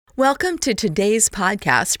Welcome to today's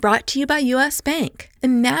podcast brought to you by U.S. Bank.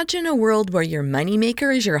 Imagine a world where your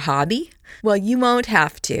moneymaker is your hobby. Well, you won't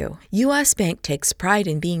have to. U.S. Bank takes pride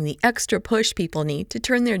in being the extra push people need to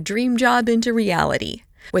turn their dream job into reality.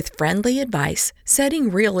 With friendly advice,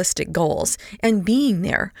 setting realistic goals, and being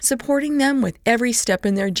there, supporting them with every step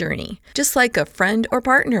in their journey, just like a friend or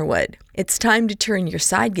partner would. It's time to turn your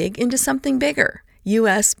side gig into something bigger.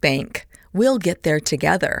 U.S. Bank. We'll get there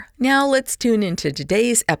together. Now let's tune into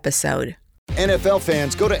today's episode. NFL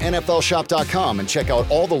fans, go to NFLshop.com and check out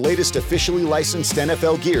all the latest officially licensed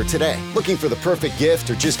NFL gear today. Looking for the perfect gift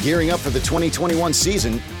or just gearing up for the 2021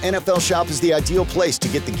 season? NFL Shop is the ideal place to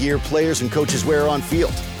get the gear players and coaches wear on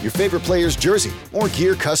field. Your favorite player's jersey or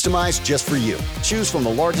gear customized just for you. Choose from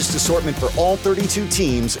the largest assortment for all 32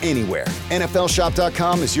 teams anywhere.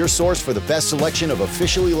 NFLshop.com is your source for the best selection of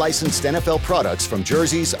officially licensed NFL products from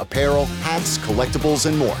jerseys, apparel, hats, collectibles,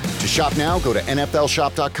 and more. To shop now, go to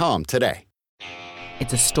NFLshop.com today.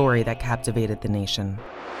 It's a story that captivated the nation.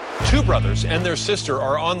 Two brothers and their sister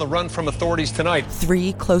are on the run from authorities tonight.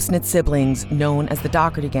 Three close-knit siblings, known as the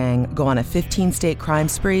Doherty Gang, go on a 15-state crime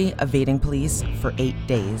spree, evading police for 8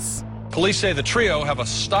 days. Police say the trio have a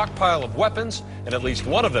stockpile of weapons, and at least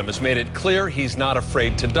one of them has made it clear he's not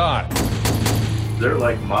afraid to die. They're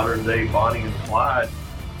like modern-day Bonnie and Clyde.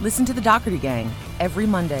 Listen to the Doherty Gang every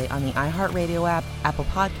Monday on the iHeartRadio app, Apple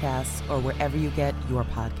Podcasts, or wherever you get your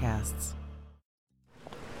podcasts.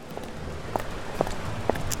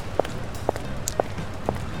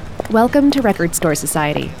 Welcome to Record Store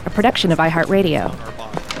Society, a production of iHeartRadio.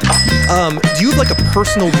 Do you have like a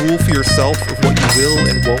personal rule for yourself of what you will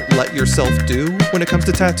and won't let yourself do when it comes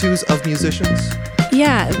to tattoos of musicians?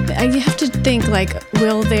 Yeah, you have to think, like,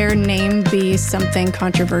 will their name be something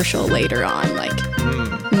controversial later on?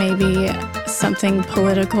 Like, maybe something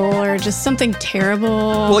political or just something terrible.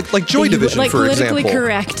 Well, like Joy Division, like for example. politically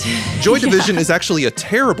correct. Joy Division is actually a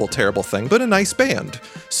terrible, terrible thing, but a nice band.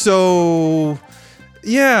 So...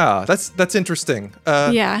 yeah, that's interesting.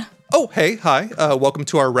 Yeah. Oh, hey, hi. Welcome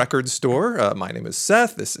to our record store. My name is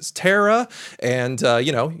Seth. This is Tara. And,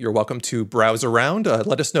 you're welcome to browse around.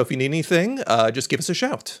 Let us know if you need anything. Just give us a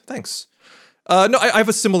shout. Thanks. I have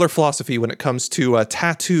a similar philosophy when it comes to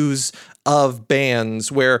tattoos of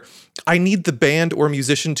bands where I need the band or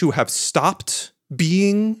musician to have stopped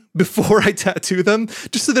being before I tattoo them,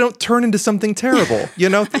 just so they don't turn into something terrible. You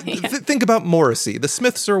know, think about Morrissey. The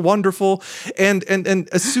Smiths are wonderful, and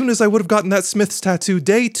as soon as I would have gotten that Smiths tattoo,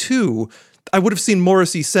 day 2, I would have seen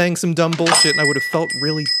Morrissey saying some dumb bullshit, and I would have felt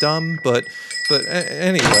really dumb. But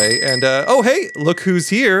anyway, and oh hey, look who's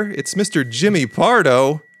here! It's Mr. Jimmy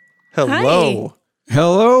Pardo. Hello. Hi.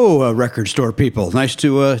 Hello, record store people. Nice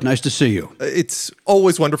to see you. It's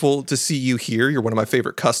always wonderful to see you here. You're one of my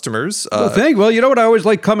favorite customers. Well, you know what? I always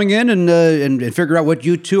like coming in and figure out what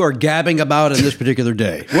you two are gabbing about on this particular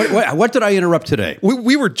day. What did I interrupt today?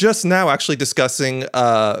 We were just now actually discussing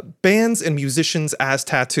bands and musicians as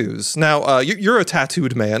tattoos. Now, you're a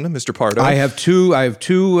tattooed man, Mr. Pardo. I have two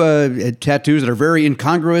tattoos that are very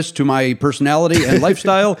incongruous to my personality and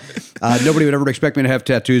lifestyle. Nobody would ever expect me to have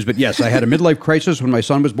tattoos, but yes, I had a midlife crisis when my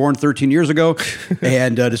son was born 13 years ago,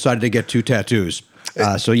 and decided to get 2 tattoos.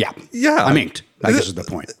 So yeah, I'm inked, I guess is the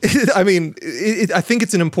point. I mean, I think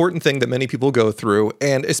it's an important thing that many people go through,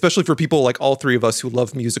 and especially for people like all three of us who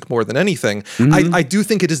love music more than anything, I do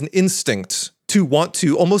think it is an instinct to want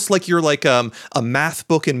to, almost like you're like a math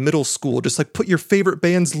book in middle school, just like put your favorite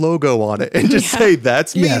band's logo on it and just say,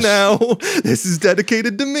 that's me now. This is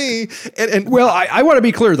dedicated to me. And well, I want to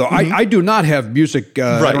be clear though. I do not have music.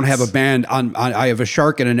 Right. I don't have a band on. I have a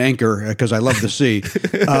shark and an anchor because I love the sea.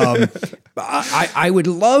 I would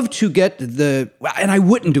love to get and I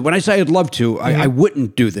wouldn't do, when I say I'd love to, I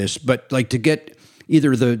wouldn't do this, but like to get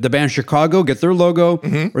either the band Chicago, get their logo,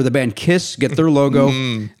 or the band Kiss, get their logo,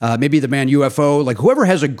 maybe the band UFO, like whoever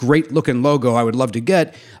has a great looking logo, I would love to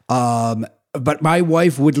get. But my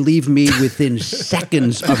wife would leave me within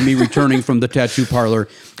seconds of me returning from the tattoo parlor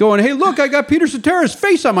going, hey, look, I got Peter Cetera's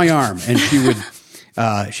face on my arm. And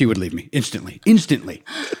she would leave me instantly.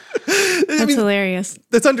 That's hilarious.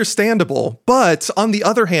 That's understandable. But on the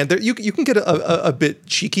other hand, you can get a bit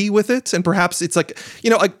cheeky with it. And perhaps it's like,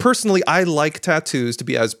 like personally, I like tattoos to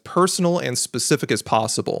be as personal and specific as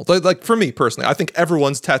possible. Like for me personally, I think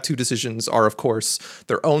everyone's tattoo decisions are, of course,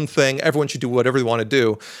 their own thing. Everyone should do whatever they want to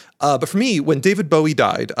do. But for me, when David Bowie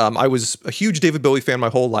died, I was a huge David Bowie fan my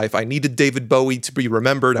whole life. I needed David Bowie to be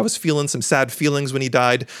remembered. I was feeling some sad feelings when he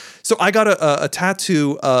died. So I got a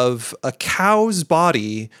tattoo of a cow's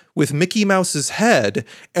body with Mickey Mouse's head,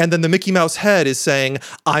 and then the Mickey Mouse head is saying,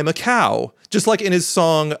 I'm a cow. Just like in his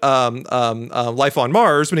song, Life on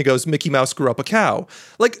Mars, when he goes, Mickey Mouse grew up a cow.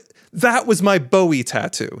 Like, that was my Bowie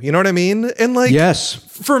tattoo. You know what I mean? And like, yes,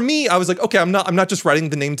 for me, I was like, okay, I'm not just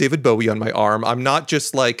writing the name David Bowie on my arm. I'm not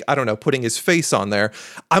just like, I don't know, putting his face on there.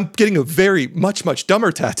 I'm getting a very much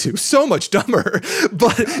dumber tattoo, so much dumber,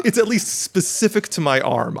 but it's at least specific to my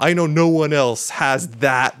arm. I know no one else has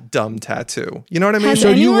that dumb tattoo. You know what I mean? So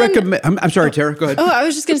you recommend? I'm sorry, Tara. Go ahead. Oh, I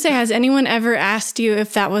was just gonna say, has anyone ever asked you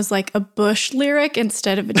if that was like a Bush lyric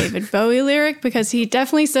instead of a David Bowie lyric? Because he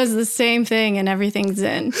definitely says the same thing and everything's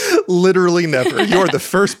in. Literally never. You're the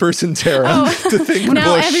first person, Tara, to think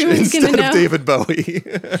Bush instead of David Bowie.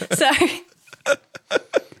 Sorry.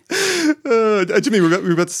 Jimmy, we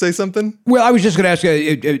were about to say something? Well, I was just going to ask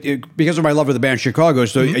you, because of my love of the band Chicago,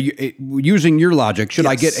 so using your logic, should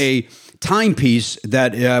I get a timepiece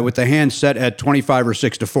that with the hand set at 25 or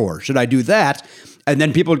 6 to 4? Should I do that? And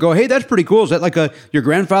then people would go, hey, that's pretty cool. Is that like your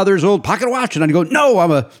grandfather's old pocket watch? And I'd go, no,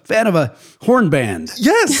 I'm a fan of a horn band.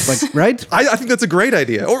 Yes. Like, right? I think that's a great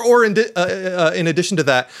idea. Or in addition to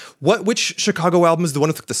that, which Chicago album is the one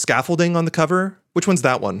with the scaffolding on the cover? Which one's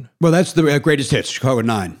that one? Well, that's the greatest hits, Chicago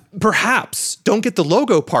 9. Perhaps don't get the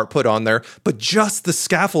logo part put on there, but just the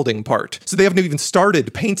scaffolding part. So they haven't even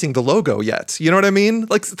started painting the logo yet. You know what I mean?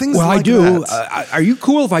 Like things like that. Well, I do. Are you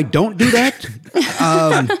cool if I don't do that?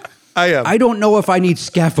 I am. I don't know if I need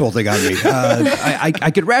scaffolding on me. I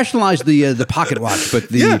could rationalize the pocket watch, but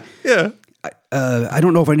I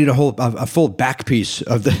don't know if I need a full back piece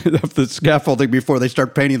of the scaffolding before they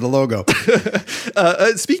start painting the logo.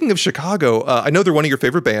 Speaking of Chicago, I know they're one of your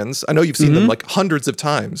favorite bands. I know you've seen them like hundreds of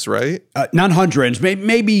times, right? Not hundreds,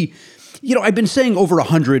 maybe. You know, I've been saying over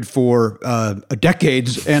 100 for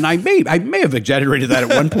decades, and I may have exaggerated that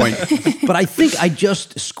at one point, but I think I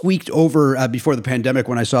just squeaked over before the pandemic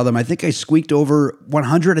when I saw them. I think I squeaked over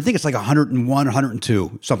 100. I think it's like 101,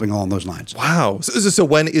 102, something along those lines. Wow. So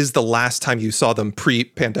when is the last time you saw them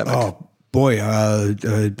pre-pandemic? Oh boy, whenever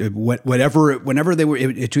they were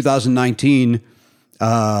in 2019.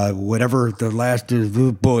 Whatever the last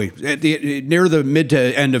near the mid to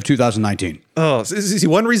end of 2019. Oh, see,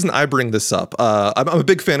 one reason I bring this up, I'm a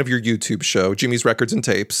big fan of your YouTube show, Jimmy's Records and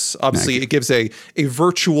Tapes. Obviously, it gives a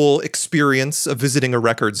virtual experience of visiting a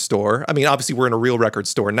record store. I mean, obviously, we're in a real record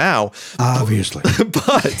store now. Obviously.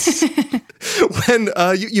 But when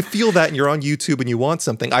you feel that and you're on YouTube and you want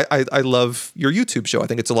something, I love your YouTube show. I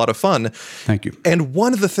think it's a lot of fun. Thank you. And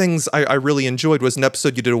one of the things I really enjoyed was an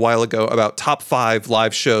episode you did a while ago about top 5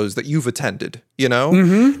 live shows that you've attended. You know,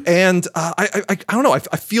 and I don't know.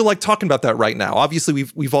 I feel like talking about that right now. Obviously,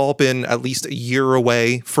 we've all been at least a year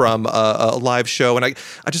away from a live show, and I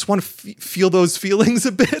just want to feel those feelings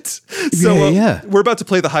a bit. So we're about to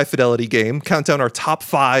play the high fidelity game, count down our top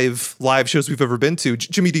 5 live shows we've ever been to.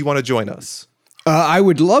 Jimmy, do you want to join us? I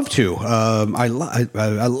would love to. I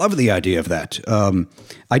love the idea of that.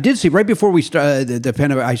 I did see right before we started the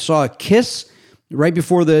pandemic. I saw Kiss. Right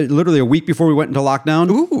before literally a week before we went into lockdown.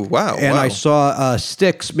 Ooh, wow. And I saw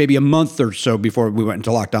Styx maybe a month or so before we went into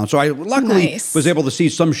lockdown. So I luckily was able to see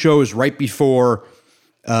some shows right before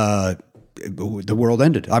the world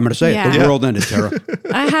ended. I'm going to say it. The world ended, Tara.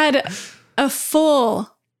 I had a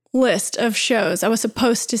full list of shows I was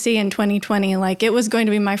supposed to see in 2020. Like it was going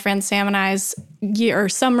to be my friend Sam and I's year,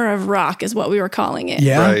 Summer of Rock is what we were calling it.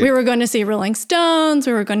 Yeah. Right. We were going to see Rolling Stones.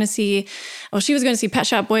 We were going to see, she was going to see Pet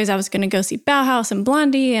Shop Boys. I was going to go see Bauhaus and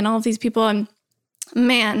Blondie and all of these people. And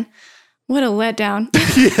man, what a letdown.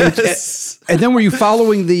 Yes. And then were you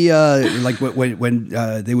following the like when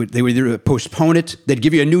they would either postpone it, they'd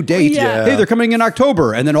give you a new date. Yeah. Hey, they're coming in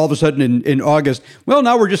October, and then all of a sudden in August, well,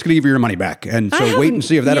 now we're just going to give you your money back, and so wait and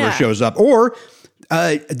see if that ever shows up. Or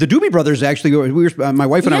the Doobie Brothers actually. My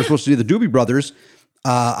wife and I were supposed to see the Doobie Brothers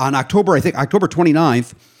on October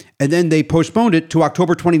 29th, and then they postponed it to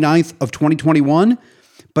October 29th of 2021.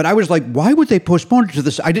 But I was like, why would they postpone it to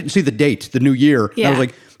this? I didn't see the date, the new year. Yeah. I was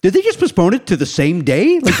like, did they just postpone it to the same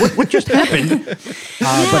day? Like, what just happened?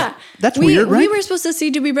 But that's weird, right? We were supposed to see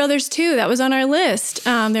Doobie Brothers too. That was on our list.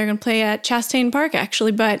 They're going to play at Chastain Park,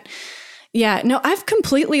 actually. But yeah, no, I've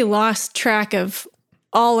completely lost track of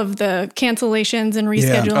all of the cancellations and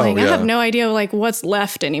rescheduling. I have no idea like what's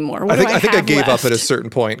left anymore. I think I gave up at a certain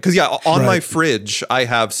point. Because on my fridge, I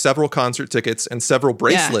have several concert tickets and several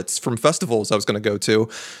bracelets from festivals I was going to go to.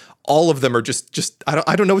 All of them are just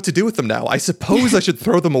I don't know what to do with them now. I suppose I should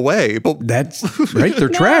throw them away, but that's right. They're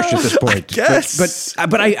trash at this point. I guess.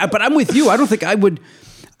 But I'm with you. I don't think I would.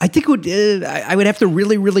 I think it would. I would have to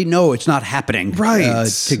really, really know it's not happening, right,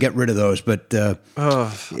 to get rid of those. But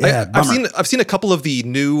yeah, I've seen a couple of the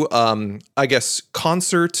new, I guess,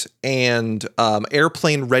 concert and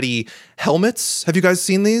airplane ready helmets. Have you guys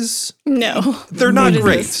seen these? No, they're not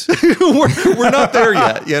great. we're not there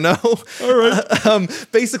yet, you know. All right.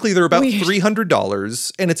 Basically, they're about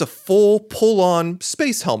 $300, and it's a full pull-on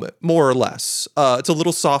space helmet, more or less. It's a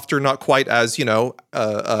little softer, not quite as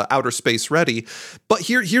outer space ready. But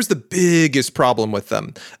here's the biggest problem with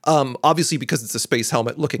them. Obviously, because it's a space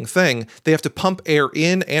helmet looking thing, they have to pump air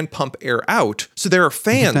in and pump air out. So there are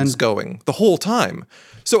fans going the whole time.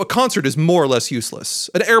 So a concert is more or less useless.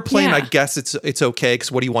 An airplane, I guess it's okay,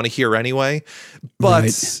 because what do you want to hear anyway?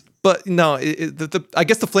 But no, I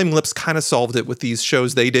guess the Flaming Lips kind of solved it with these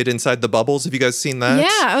shows they did inside the bubbles. Have you guys seen that?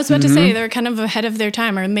 Yeah, I was about to say they're kind of ahead of their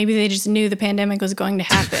time, or maybe they just knew the pandemic was going to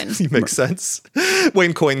happen. Makes sense.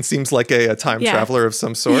 Wayne Coyne seems like a time traveler of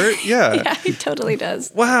some sort. Yeah, yeah, he totally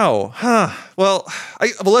does. Wow. Huh. Well,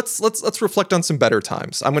 let's reflect on some better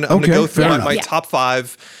times. I'm gonna go through my top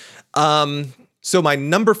 5. So my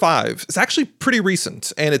number 5 is actually pretty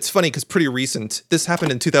recent, and it's funny because pretty recent. This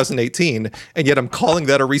happened in 2018, and yet I'm calling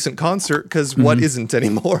that a recent concert because what isn't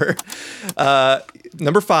anymore?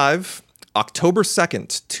 Number 5, October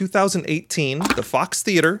 2nd, 2018, the Fox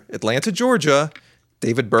Theater, Atlanta, Georgia.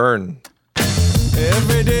 David Byrne.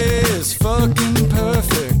 Every day is fucking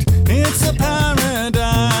perfect. It's a paradise.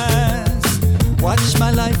 Watch my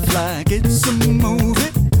life like it's a movie.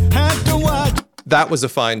 Have to watch. That was a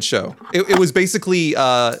fine show. It was basically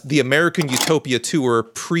the American Utopia tour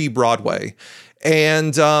pre-Broadway.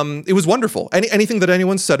 And it was wonderful. Anything that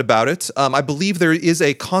anyone said about it, I believe there is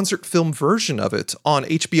a concert film version of it on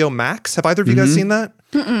HBO Max. Have either of you guys seen that?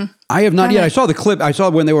 I have not yet. I saw the clip. I saw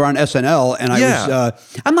when they were on SNL, and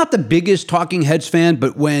I'm not the biggest Talking Heads fan,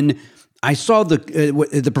 but when I saw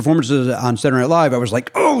the performances on Saturday Night Live, I was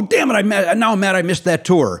like, oh, damn it, I'm mad I missed that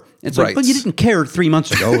tour. It's like, but you didn't care 3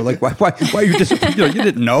 months ago. Like, why are you disappointed? You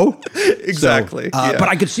didn't know. Exactly. So, but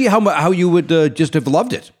I could see how you would just have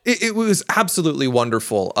loved it. It was absolutely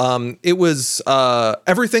wonderful. It was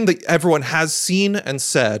everything that everyone has seen and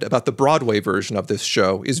said about the Broadway version of this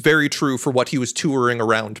show is very true for what he was touring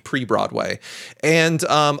around pre-Broadway. And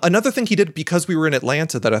another thing he did, because we were in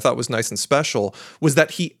Atlanta, that I thought was nice and special was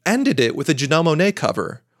that he ended it with a Janelle Monáe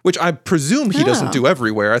cover, which I presume he doesn't do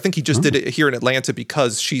everywhere. I think he just did it here in Atlanta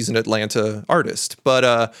because she's an Atlanta artist. But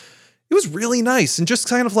it was really nice, and just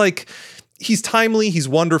kind of like, he's timely, he's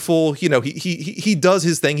wonderful. You know, he does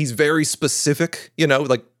his thing. He's very specific. You know,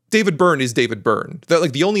 like David Byrne is David Byrne.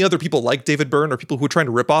 Like the only other people like David Byrne are people who are trying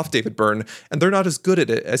to rip off David Byrne, and they're not as good at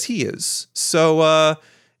it as he is. So it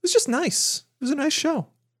was just nice. It was a nice show.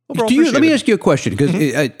 Let me ask you a question, because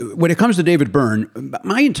when it comes to David Byrne,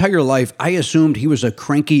 my entire life, I assumed he was a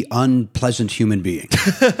cranky, unpleasant human being.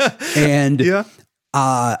 And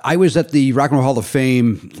I was at the Rock and Roll Hall of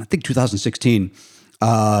Fame, I think 2016,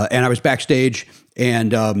 and I was backstage,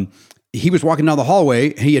 and he was walking down the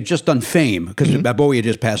hallway. He had just done Fame, because Bowie had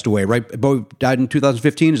just passed away, right? Bowie died in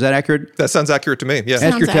 2015 Is that accurate? That sounds accurate to me, yeah.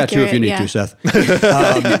 Ask your tattoo if you need to, Seth.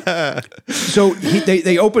 So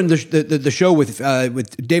they opened the show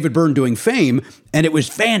with David Byrne doing Fame, and it was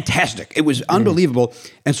fantastic. It was unbelievable.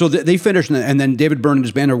 And so they finished, and then David Byrne and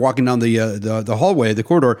his band are walking down the hallway, the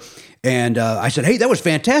corridor, and I said, hey, that was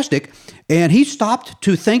fantastic. And he stopped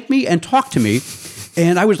to thank me and talk to me.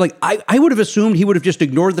 And I was like, I would have assumed he would have just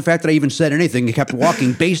ignored the fact that I even said anything and kept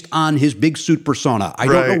walking based on his big suit persona. I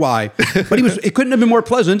don't know why, but it couldn't have been more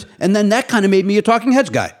pleasant. And then that kind of made me a Talking Heads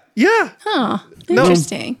guy. Yeah. Huh.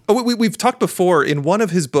 Interesting. We've talked before, in one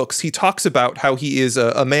of his books, he talks about how he is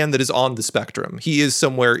a man that is on the spectrum. He is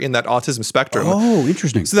somewhere in that autism spectrum. Oh,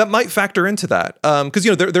 interesting. So that might factor into that. Because,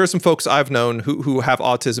 there are some folks I've known who have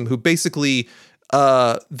autism who basically,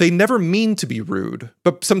 they never mean to be rude,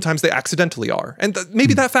 but sometimes they accidentally are. And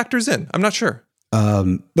maybe that factors in. I'm not sure.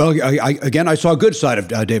 Well, I saw a good side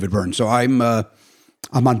of David Byrne, so I'm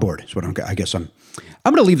on board. Is what I guess I'm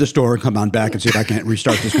going to leave the store and come on back and see if I can't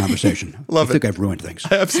restart this conversation. I think I've ruined things.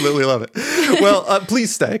 I absolutely love it. Well,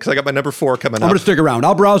 please stay, because I got my number 4 coming up. I'm going to stick around.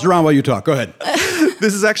 I'll browse around while you talk. Go ahead.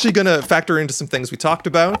 This is actually going to factor into some things we talked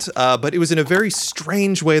about, but it was in a very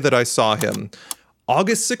strange way that I saw him.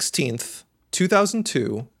 August 16th,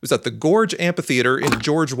 2002, it was at the Gorge Amphitheater in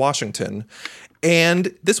George, Washington,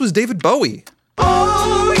 and this was David Bowie.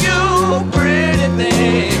 Oh, you pretty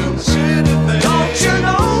things. Don't you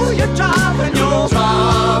know you're driving your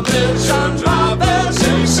Robinson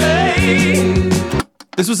insane?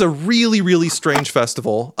 This was a really, really strange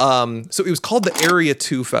festival. So it was called the Area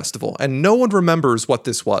 2 Festival, and no one remembers what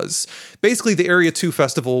this was. Basically, the Area 2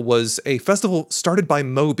 Festival was a festival started by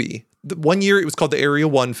Moby. One year it was called the Area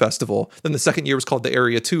 1 Festival. Then the second year was called the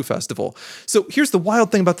Area 2 Festival. So here's the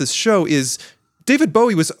wild thing about this show is David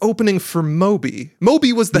Bowie was opening for Moby.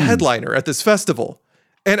 Moby was the headliner at this festival.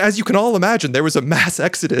 And as you can all imagine, there was a mass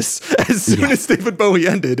exodus as soon as David Bowie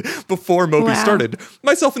ended before Moby started,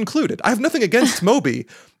 myself included. I have nothing against Moby,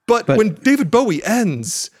 but when David Bowie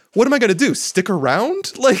ends, what am I going to do? Stick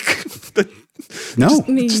around? Like,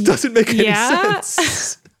 just doesn't make any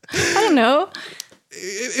sense. I don't know.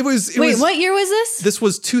 It was. Wait, what year was this? This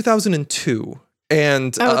was 2002.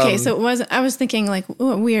 And so it wasn't. I was thinking like,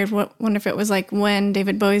 ooh, weird. Wonder if it was like when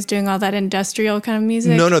David Bowie's doing all that industrial kind of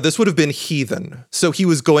music. No, this would have been Heathen. So he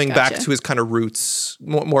was going back to his kind of roots,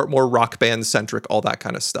 more rock band centric, all that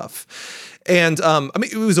kind of stuff. And I mean,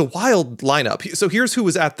 it was a wild lineup. So here's who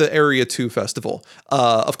was at the Area 2 Festival.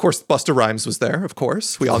 Of course, Busta Rhymes was there. Of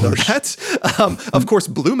course, we all know that. Of course,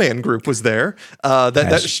 Blue Man Group was there.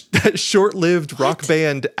 That short-lived rock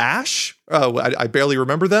band Ash. I barely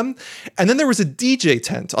remember them. And then there was a DJ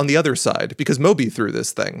tent on the other side because Moby threw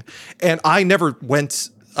this thing. And I never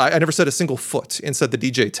set a single foot inside the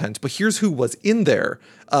DJ tent, but here's who was in there.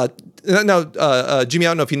 Now, Jimmy, I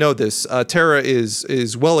don't know if you know this. Tara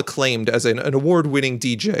is well acclaimed as an award-winning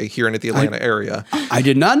DJ here in the Atlanta area. I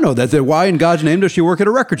did not know that. Why in God's name does she work at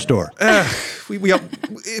a record store? We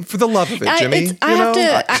for the love of it, Jimmy. I have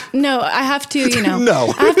to. No, I have to.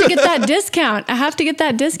 No. I have to get that discount.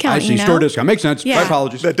 I see, store discount makes sense. Yeah. My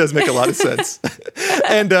apologies. That does make a lot of sense.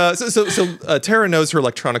 And so Tara knows her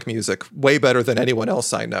electronic music way better than anyone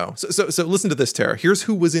else I know. So listen to this, Tara. Here's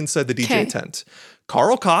who was inside the DJ tent: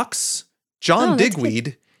 Carl Cox, John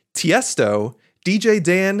Digweed, Tiesto, DJ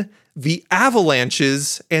Dan, The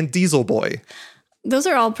Avalanches, and Diesel Boy. Those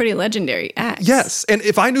are all pretty legendary acts. Yes, and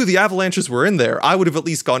if I knew the Avalanches were in there, I would have at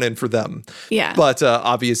least gone in for them. Yeah. But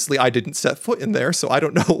obviously, I didn't set foot in there, so I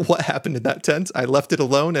don't know what happened in that tent. I left it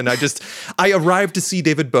alone, and I arrived to see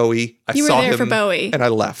David Bowie. You were saw there him for Bowie. and I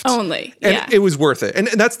left. Only, and yeah. it was worth it. And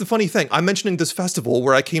that's the funny thing. I'm mentioning this festival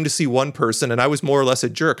where I came to see one person, and I was more or less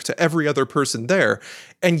a jerk to every other person there.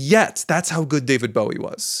 And yet, that's how good David Bowie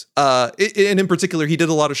was. And in particular, he did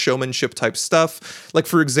a lot of showmanship type stuff. Like,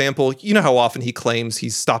 for example, you know how often he claims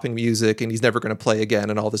he's stopping music and he's never going to play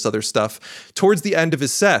again and all this other stuff. Towards the end of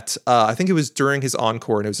his set, I think it was during his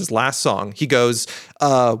encore and it was his last song, he goes,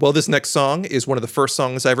 well, this next song is one of the first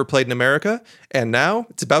songs I ever played in America. And now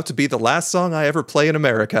it's about to be the last song I ever play in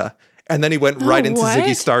America. And then he went right into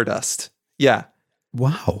Ziggy Stardust. Yeah.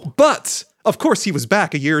 Wow. But of course, he was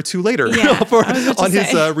back a year or two later on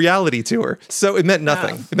his reality tour. So it meant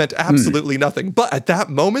nothing. Wow. It meant absolutely nothing. But at that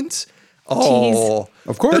moment, tease.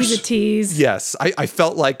 Of course. He's a tease. Yes. I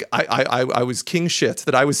felt like I was king shit,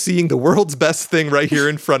 that I was seeing the world's best thing right here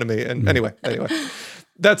in front of me. And anyway,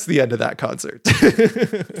 that's the end of that concert.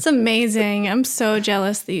 It's amazing. I'm so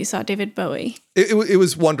jealous that you saw David Bowie. It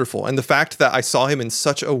was wonderful. And the fact that I saw him in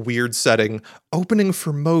such a weird setting, opening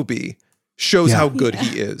for Moby, shows how good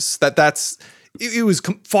he is. It was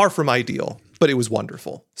far from ideal, but it was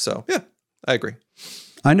wonderful. So yeah, I agree.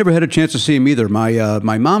 I never had a chance to see him either. My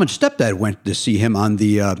mom and stepdad went to see him on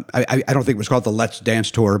the, I don't think it was called the Let's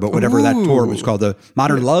Dance Tour, but whatever that tour was called, the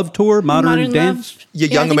Modern Love Tour, Modern Dance. Love. Yeah,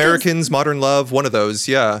 Young Americans, Modern Love, one of those.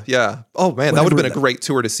 Yeah. Oh man, that would have been a great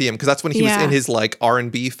tour to see him because that's when he was in his like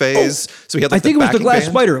R&B phase. So he had like I think it was the Glass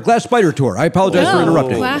Spider tour. I apologize for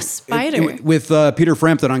interrupting. Glass Spider. With Peter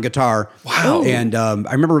Frampton on guitar. Wow. And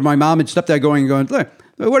I remember my mom and stepdad going,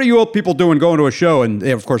 what are you old people doing going to a show? And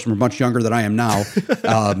they, of course, were much younger than I am now.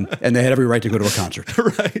 And they had every right to go to a concert.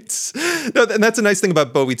 Right. No, and that's a nice thing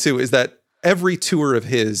about Bowie, too, is that every tour of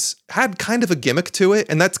his had kind of a gimmick to it.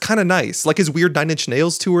 And that's kind of nice. Like his weird 9 Inch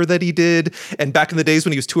Nails tour that he did. And back in the days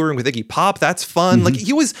when he was touring with Iggy Pop, that's fun. Mm-hmm. Like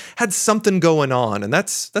he had something going on. And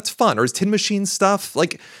that's fun. Or his Tin Machine stuff.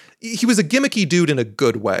 Like he was a gimmicky dude in a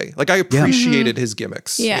good way. Like I appreciated his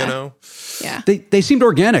gimmicks, you know? Yeah. They seemed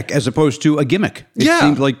organic as opposed to a gimmick. It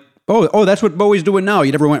seemed like, oh, that's what Bowie's doing now.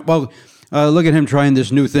 You never went, well, look at him trying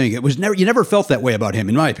this new thing. It was you never felt that way about him,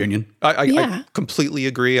 in my opinion. I completely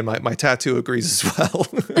agree. And my tattoo agrees as well.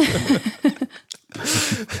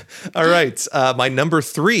 All right. My number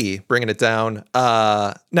 3, bringing it down.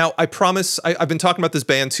 Now, I promise I've been talking about this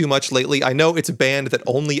band too much lately. I know it's a band that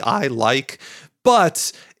only I like,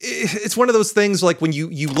 but it's one of those things like when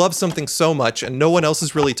you love something so much and no one else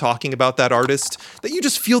is really talking about that artist that you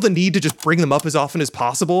just feel the need to just bring them up as often as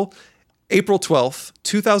possible. April 12th,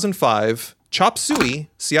 2005, Chop Suey,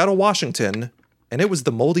 Seattle, Washington, and it was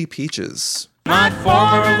the Moldy Peaches. My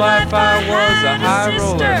former life I was a high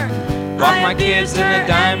roller. Walked my kids in a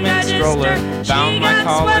diamond stroller. Found my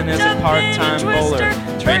calling as a part-time bowler.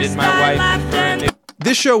 Traded my wife for a new...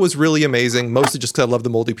 This show was really amazing, mostly just because I love the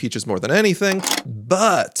Moldy Peaches more than anything,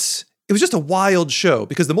 but it was just a wild show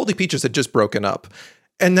because the Moldy Peaches had just broken up.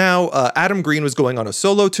 And now Adam Green was going on a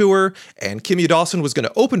solo tour, and Kimya Dawson was going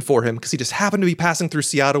to open for him because he just happened to be passing through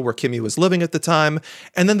Seattle where Kimya was living at the time.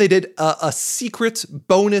 And then they did a secret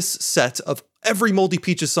bonus set of every Moldy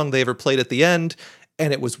Peaches song they ever played at the end,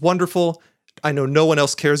 and it was wonderful. I know no one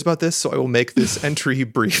else cares about this, so I will make this entry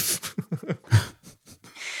brief.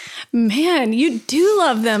 Man, you do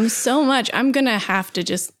love them so much. I'm going to have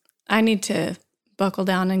to I need to buckle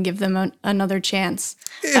down and give them another chance.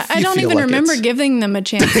 I don't even remember giving them a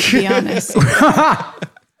chance, to be honest.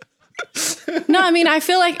 No, I mean, I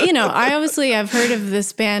feel like, I obviously have heard of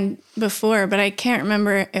this band before, but I can't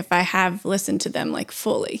remember if I have listened to them like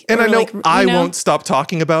fully. And I know I won't stop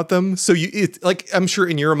talking about them. So I'm sure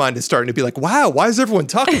in your mind it's starting to be like, wow, why is everyone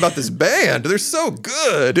talking about this band? They're so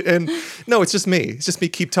good. And no, it's just me. It's just me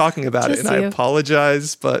keep talking about it. And I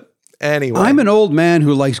apologize, but anyway. I'm an old man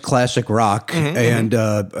who likes classic rock, and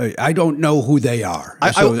I don't know who they are.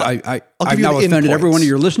 I've now offended every one of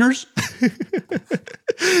your listeners.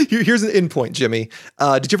 Here's an in point, Jimmy.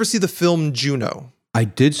 Did you ever see the film Juno? I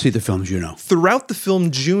did see the film Juno. Throughout the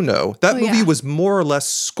film Juno, that movie was more or less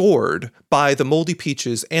scored by the Moldy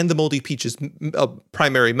Peaches and the Moldy Peaches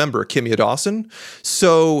primary member, Kimya Dawson.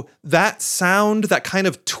 So that sound, that kind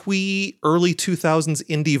of twee early 2000s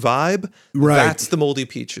indie vibe, that's the Moldy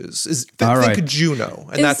Peaches. Think Juno,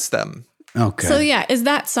 and that's them. Okay. So is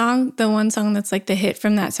that song, the one song that's like the hit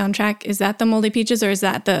from that soundtrack, is that the Moldy Peaches, or is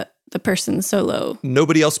that the person's solo?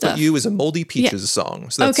 Nobody Else But You is a Moldy Peaches song.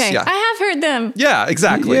 So that's, I have heard them. Yeah,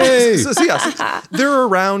 exactly. So they're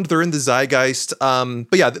around, they're in the zeitgeist.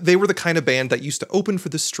 But yeah, they were the kind of band that used to open for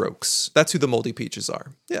the Strokes. That's who the Moldy Peaches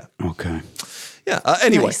are. Yeah. Okay. Yeah.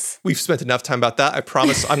 Anyway, we've spent enough time about that. I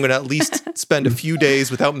promise I'm going to at least spend a few days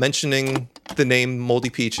without mentioning the name Moldy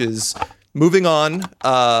Peaches. Moving on.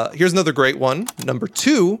 Here's another great one. Number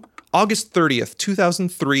 2, August 30th,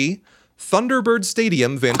 2003. Thunderbird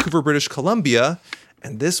Stadium, Vancouver, British Columbia,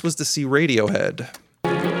 and this was to see Radiohead.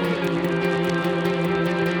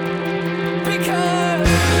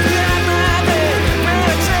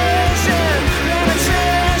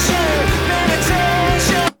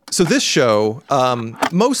 So this show,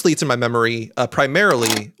 mostly it's in my memory,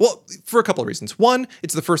 primarily, for a couple of reasons. One,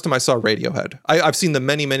 it's the first time I saw Radiohead. I've seen them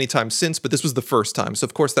many, many times since, but this was the first time. So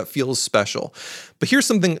of course that feels special. But here's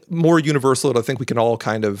something more universal that I think we can all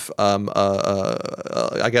kind of,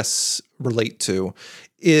 I guess, relate to.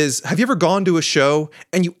 Have you ever gone to a show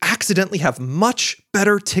and you accidentally have much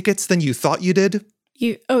better tickets than you thought you did?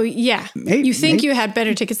 You think you had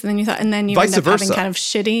better tickets than you thought, and then you end up having kind of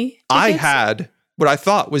shitty tickets? I had what I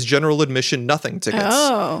thought was general admission nothing tickets.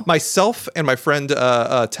 Oh. Myself and my friend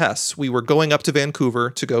Tess, we were going up to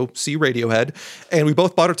Vancouver to go see Radiohead, and we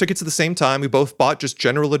both bought our tickets at the same time. We both bought just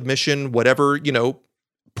general admission, whatever,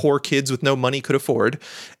 poor kids with no money could afford.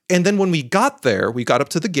 And then when we got there, we got up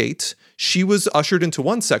to the gate. She was ushered into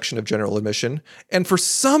one section of general admission, and for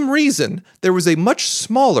some reason, there was a much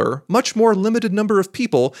smaller, much more limited number of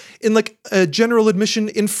people in like a general admission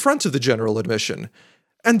in front of the general admission.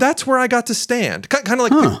 And that's where I got to stand. Kind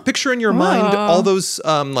of like picture in your mind all those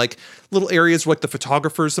like little areas where like the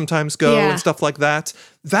photographers sometimes go and stuff like that.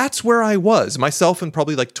 That's where I was, myself and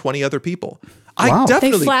probably like 20 other people. Wow.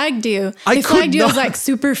 They flagged you. They flagged you as like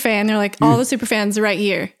super fan. They're like, all the super fans are right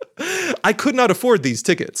here. I could not afford these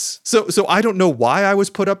tickets. So I don't know why I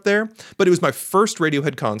was put up there, but it was my first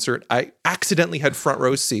Radiohead concert. I accidentally had front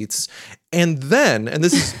row seats. And then, and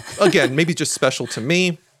this is, again, maybe just special to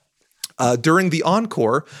me, during the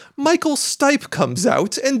encore, Michael Stipe comes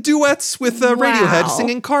out and duets with Radiohead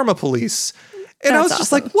singing Karma Police. And I was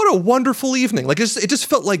just like, what a wonderful evening. Like, it just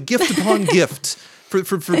felt like gift upon gift for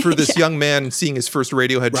this young man seeing his first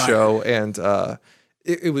Radiohead show. And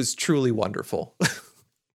it was truly wonderful.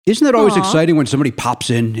 Isn't that always exciting when somebody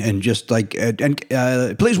pops in and just like,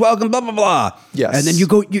 please welcome, blah, blah, blah. Yes. And then you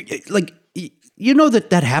go, you know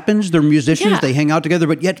that happens. They're musicians. They hang out together.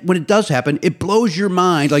 But yet when it does happen, it blows your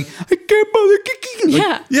mind. Like, I can't believe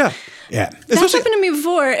it. Yeah. That's happened to me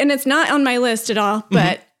before, and it's not on my list at all.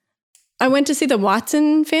 But I went to see the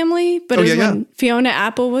Watson family, but it was when Fiona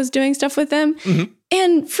Apple was doing stuff with them. Mm-hmm.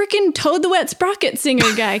 And freaking Toad the Wet Sprocket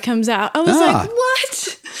singer guy comes out. I was like,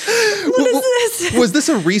 what? What is this? Was this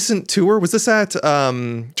a recent tour? Was this at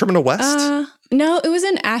Terminal West? No, it was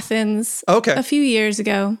in Athens. Okay. A few years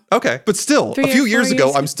ago. Okay. But still, a few years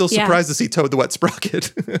ago, I'm still surprised to see Toad the Wet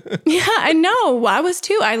Sprocket. Yeah, I know. I was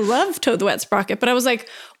too. I love Toad the Wet Sprocket, but I was like,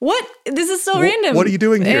 what? This is so random. What are you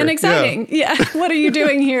doing here? And exciting. Yeah. What are you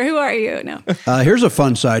doing here? Who are you? No. Here's a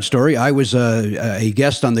fun side story. I was a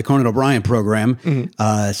guest on the Conan O'Brien program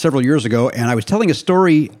several years ago, and I was telling a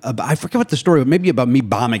story about, I forget what the story was, maybe about me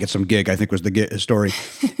bombing at some gig, I think was the story.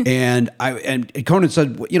 and Conan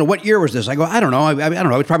said, what year was this? I go, I don't know. I don't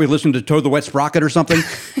know. I was probably listening to Toad the Wet Sprocket or something.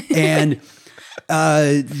 And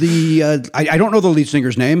I don't know the lead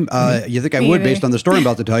singer's name. You think I would, based on the story I'm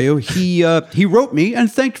about to tell you. He wrote me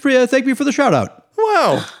and thanked me for the shout out.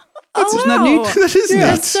 Wow. Isn't that neat? That is neat.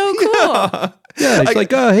 That's so cool. Yeah,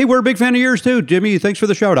 it's hey, we're a big fan of yours too, Jimmy. Thanks for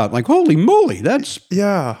the shout out. I'm like, holy moly, that's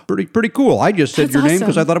pretty cool. I just said your name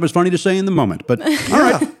because I thought it was funny to say in the moment. But all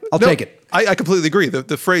right, I'll take it. I completely agree.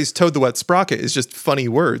 The phrase Toad the Wet Sprocket is just funny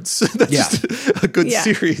words. That's just a good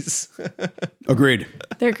series. Agreed.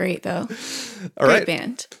 They're great, though. All right. Great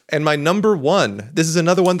band. And my number one, this is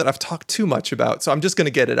another one that I've talked too much about, so I'm just going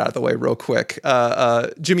to get it out of the way real quick.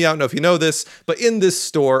 Jimmy, I don't know if you know this, but in this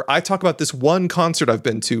store, I talk about this one concert I've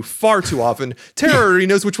been to far too often. Tara already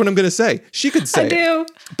knows which one I'm going to say. She could say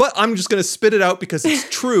it. But I'm just going to spit it out because it's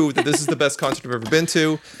true that this is the best concert I've ever been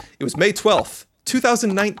to. It was May 12th.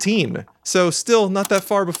 2019, so still not that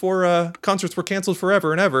far before concerts were canceled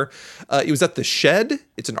forever and ever. It was at the Shed.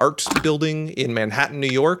 It's an art building in Manhattan, New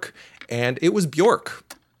York, and it was Bjork.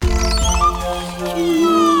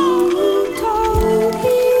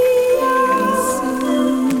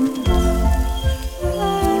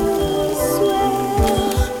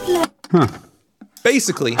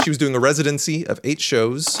 Basically, she was doing a residency of 8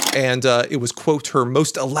 shows, and it was, quote, her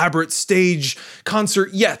most elaborate stage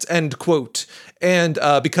concert yet, end quote. And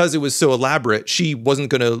because it was so elaborate, she wasn't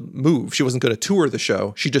going to move. She wasn't going to tour the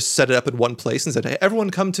show. She just set it up in one place and said, hey, everyone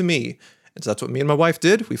come to me. And so that's what me and my wife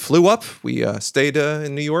did. We flew up. We stayed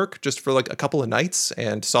in New York just for like a couple of nights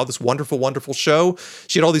and saw this wonderful, wonderful show.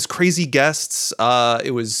 She had all these crazy guests.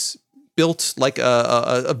 It was built like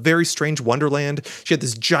a very strange wonderland. She had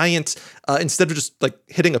this giant, instead of just like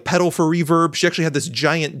hitting a pedal for reverb, she actually had this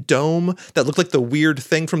giant dome that looked like the weird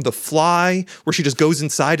thing from The Fly, where she just goes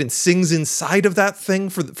inside and sings inside of that thing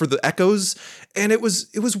for the echoes. And it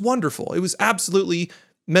was wonderful. It was absolutely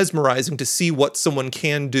mesmerizing to see what someone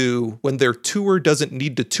can do when their tour doesn't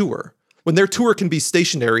need to tour. When their tour can be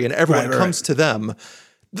stationary and everyone comes to them.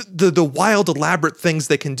 The wild, elaborate things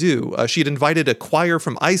they can do. She had invited a choir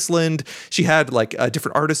from Iceland. She had like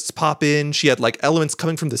different artists pop in. She had like elements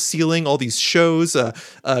coming from the ceiling, all these shows.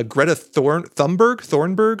 Greta Thunberg,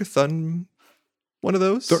 one of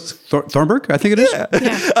those? Thornburg, I think it is.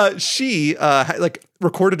 Yeah. She like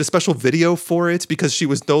recorded a special video for it because she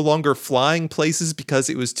was no longer flying places because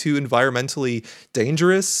it was too environmentally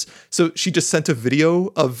dangerous. So she just sent a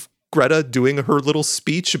video of Greta doing her little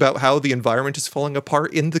speech about how the environment is falling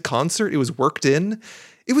apart in the concert. It was worked in.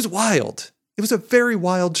 It was wild. It was a very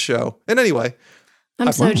wild show. And anyway,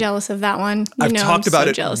 I'm so jealous of that one. I've talked about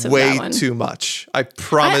it way too much. I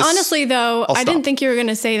promise. Honestly, though, I didn't think you were going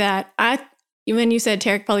to say that. When you said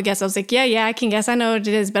Tarek probably guess, I was like, yeah, I can guess. I know what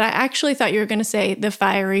it is. But I actually thought you were going to say the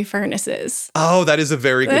Fiery Furnaces. Oh, that is a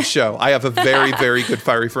very good show. I have a very, very good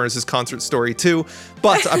Fiery Furnaces concert story too.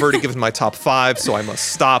 But I've already given my top 5, so I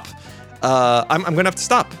must stop. I'm going to have to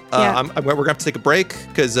stop. We're going to have to take a break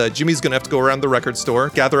because Jimmy's going to have to go around the record store,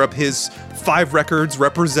 gather up his 5 records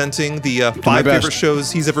representing the 5 favorite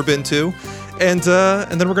shows he's ever been to. And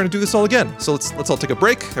then we're going to do this all again. So let's all take a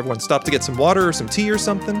break. Everyone stop to get some water or some tea or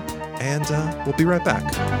something. And we'll be right back.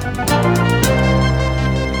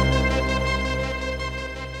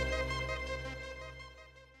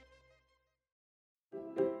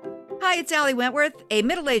 Hi, it's Allie Wentworth, a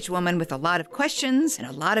middle-aged woman with a lot of questions and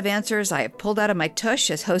a lot of answers I have pulled out of my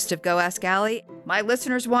tush as host of Go Ask Allie. My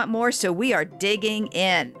listeners want more, so we are digging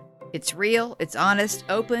in. It's real, it's honest,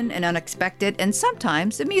 open, and unexpected, and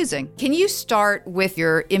sometimes amusing. Can you start with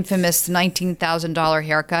your infamous $19,000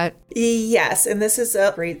 haircut? Yes, and this is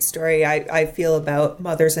a great story I feel about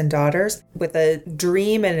mothers and daughters with a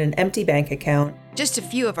dream and an empty bank account. Just a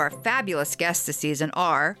few of our fabulous guests this season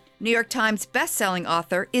are New York Times bestselling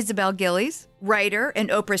author Isabel Gillies, writer and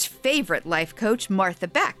Oprah's favorite life coach Martha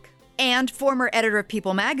Beck, and former editor of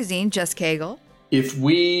People magazine Jess Cagle. If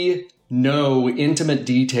we know intimate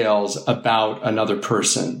details about another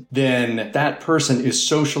person, then that person is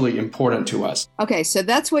socially important to us. Okay, so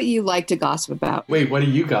that's what you like to gossip about. Wait, what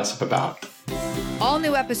do you gossip about? All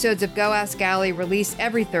new episodes of Go Ask Allie release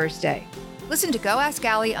every Thursday. Listen to Go Ask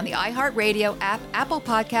Allie on the iHeartRadio app, Apple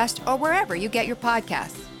Podcast, or wherever you get your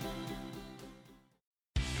podcasts.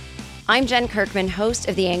 I'm Jen Kirkman, host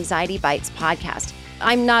of the Anxiety Bites podcast.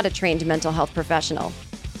 I'm not a trained mental health professional.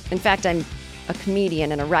 In fact, I'm a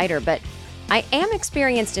comedian and a writer, but I am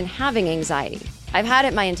experienced in having anxiety. I've had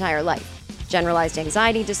it my entire life. Generalized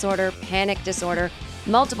anxiety disorder, panic disorder,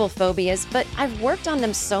 multiple phobias, but I've worked on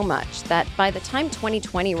them so much that by the time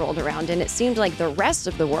 2020 rolled around and it seemed like the rest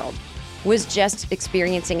of the world was just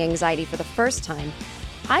experiencing anxiety for the first time,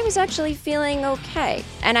 I was actually feeling okay.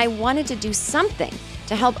 And I wanted to do something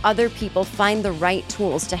to help other people find the right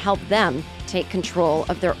tools to help them take control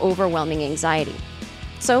of their overwhelming anxiety.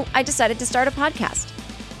 So I decided to start a podcast.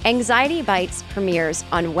 Anxiety Bites premieres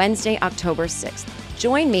on Wednesday, October 6th.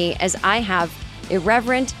 Join me as I have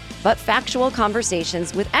irreverent but factual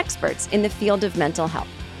conversations with experts in the field of mental health.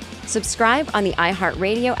 Subscribe on the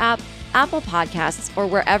iHeartRadio app, Apple Podcasts, or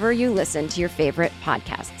wherever you listen to your favorite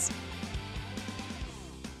podcasts.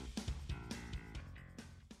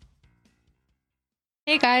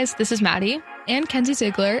 Hey guys, this is Maddie and Kenzie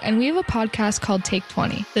Ziegler, and we have a podcast called Take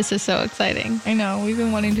 20. This is so exciting. I know, we've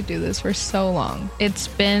been wanting to do this for so long. It's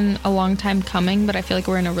been a long time coming, but I feel like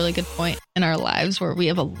we're in a really good point in our lives where we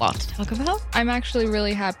have a lot to talk about. I'm actually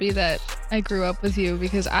really happy that I grew up with you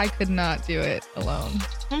because I could not do it alone.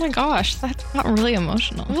 Oh my gosh, that's not really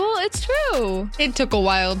emotional. Well, it's true. It took a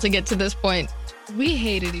while to get to this point. We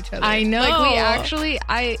hated each other. I know.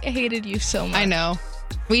 I hated you so much. I know.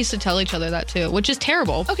 We used to tell each other that too, which is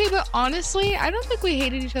terrible. Okay, but honestly, I don't think we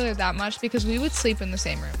hated each other that much because we would sleep in the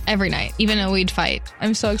same room every night, even though we'd fight.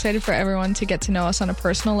 I'm so excited for everyone to get to know us on a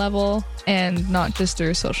personal level and not just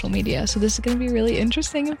through social media. So this is going to be really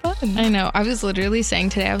interesting and fun. I know. I was literally saying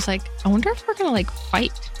today, I was like, I wonder if we're going to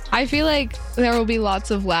fight. I feel like there will be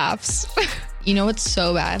lots of laughs. You know what's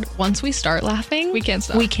so bad? Once we start laughing, we can't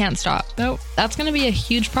stop. We can't stop. Nope. That's going to be a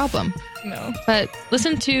huge problem. No. But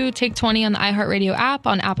listen to Take 20 on the iHeartRadio app,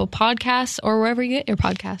 on Apple Podcasts, or wherever you get your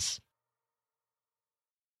podcasts.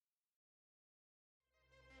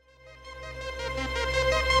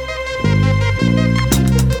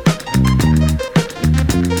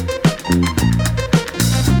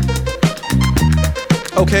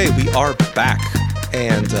 Okay, we are back.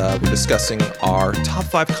 And we're discussing our top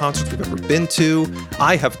 5 concerts we've ever been to.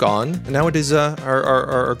 I have gone. And now it is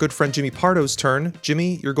our good friend Jimmy Pardo's turn.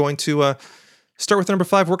 Jimmy, you're going to start with number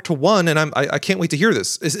 5, work to 1, and I can't wait to hear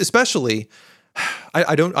this. Especially,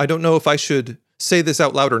 I don't know if I should say this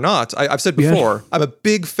out loud or not. I've said before, I'm a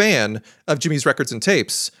big fan of Jimmy's records and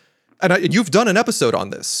tapes. And you've done an episode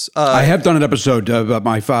on this. I have done an episode about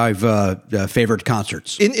my 5 favorite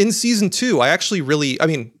concerts. In season 2, I actually really,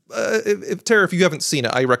 Tara, if you haven't seen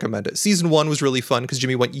it, I recommend it. Season 1 was really fun because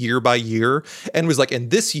Jimmy went year by year and was like, and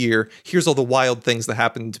this year, here's all the wild things that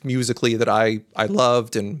happened musically that I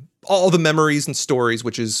loved and all the memories and stories,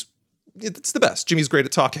 which is, it's the best. Jimmy's great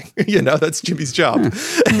at talking. That's Jimmy's job.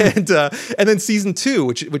 And then season 2,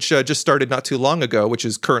 which just started not too long ago, which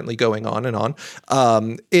is currently going on and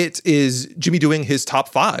on. It is Jimmy doing his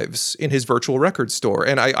top 5s in his virtual record store.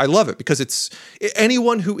 And I love it because it's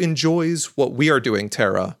anyone who enjoys what we are doing,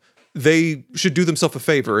 Tara, they should do themselves a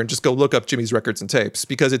favor and just go look up Jimmy's records and tapes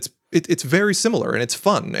because it's very similar and it's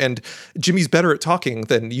fun. And Jimmy's better at talking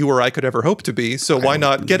than you or I could ever hope to be. So why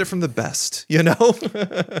not get it from the best,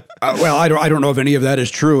 Well, I don't know if any of that is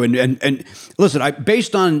true. And listen,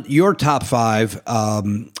 based on your top 5,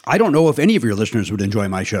 I don't know if any of your listeners would enjoy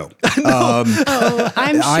my show. I'm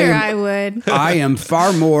sure I would. I am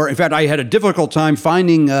far more. In fact, I had a difficult time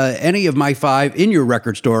finding any of my 5 in your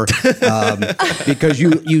record store because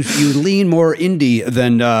you lean more indie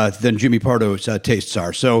than Jimmy Pardo's tastes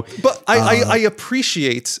are. So, but I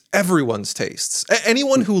appreciate everyone's tastes.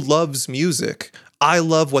 Anyone who loves music, I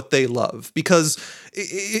love what they love because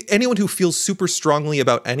anyone who feels super strongly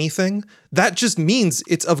about anything, that just means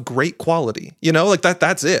it's of great quality.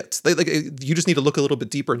 That's it. You just need to look a little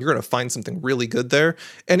bit deeper and you're going to find something really good there.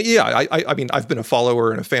 And yeah, I mean, I've been a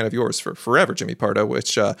follower and a fan of yours for forever, Jimmy Pardo,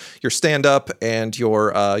 which your stand-up and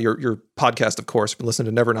your podcast, of course, I've been listening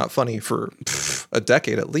to Never Not Funny for a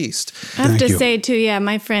decade at least. I have to say too, yeah,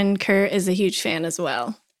 my friend Kurt is a huge fan as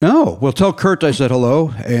well. Oh, well, tell Kurt I said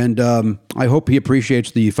hello, and I hope he appreciates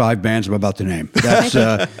the 5 bands I'm about to name. That's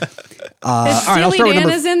if Steely Dan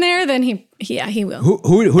is in there, then he will.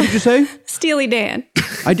 Who did you say? Steely Dan.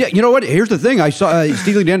 I did. You know what? Here's the thing. I saw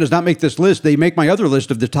Steely Dan does not make this list. They make my other list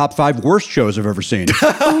of the top 5 worst shows I've ever seen.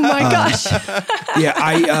 Oh my gosh. Yeah,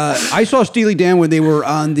 I saw Steely Dan when they were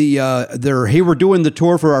on we're doing the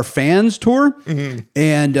tour for our fans tour,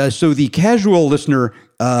 and so the casual listener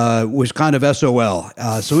was kind of SOL.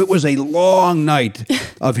 So it was a long night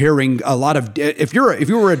of hearing a lot of. If you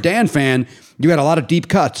were a Dan fan, you had a lot of deep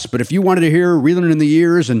cuts. But if you wanted to hear Reeling in the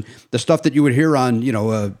Years and the stuff that you would hear on,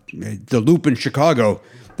 the Loop in Chicago,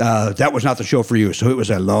 that was not the show for you. So it was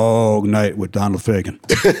a long night with Donald Fagen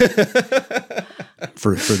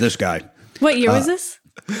for this guy. What year was this?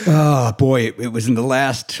 Oh boy, it was in the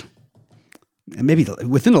last. Maybe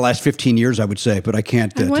within the last 15 years, I would say, but I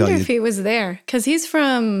can't tell you. I wonder if he was there, because he's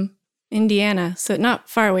from Indiana, so not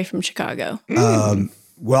far away from Chicago.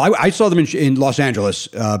 Well, I saw them in Los Angeles,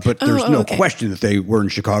 but there's no question that they were in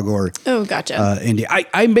Chicago or gotcha. India.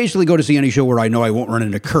 I basically go to see any show where I know I won't run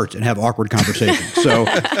into Kurt and have awkward conversations. So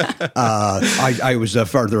I was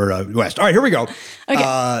farther west. All right, here we go.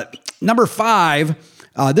 Okay. Number 5.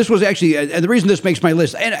 This was actually, and the reason this makes my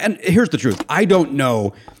list, and here's the truth. I don't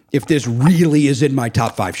know if this really is in my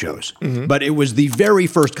top 5 shows, but it was the very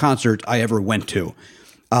first concert I ever went to.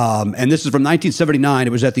 And this is from 1979. It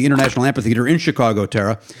was at the International Amphitheater in Chicago,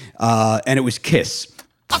 Tara, and it was Kiss.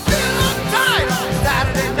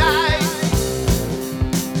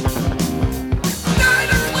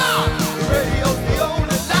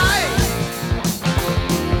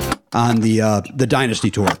 On the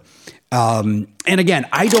Dynasty tour. And again,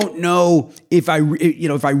 I don't know if I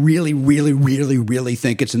really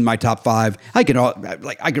think it's in my top 5. I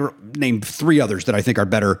could name 3 others that I think are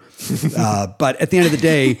better. But at the end of the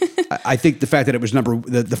day, I think the fact that it was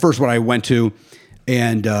the first one I went to,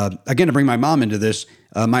 and again, to bring my mom into this,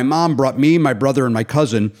 my mom brought me, my brother, and my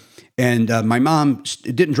cousin, and my mom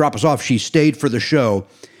didn't drop us off. She stayed for the show.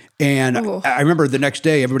 And I remember the next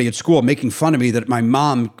day, everybody at school making fun of me that my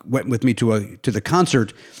mom went with me to the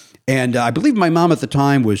concert. And I believe my mom at the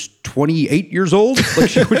time was 28 years old,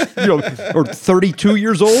 like she was, or 32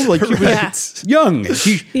 years old, like she was young.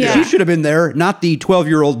 She should have been there, not the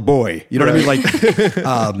 12-year-old boy. You know what I mean? Like,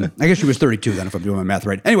 I guess she was 32 then, if I'm doing my math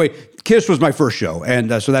right. Anyway, Kiss was my first show,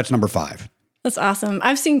 and so that's number 5. That's awesome.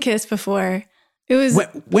 I've seen Kiss before. It was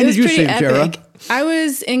when did you see him, Tara? I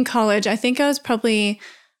was in college. I think I was probably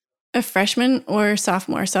a freshman or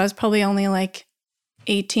sophomore, so I was probably only like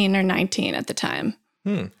 18 or 19 at the time.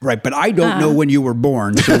 Right, but I don't know when you were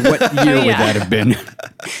born, so what year would that have been?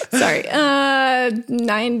 Sorry,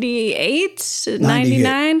 98,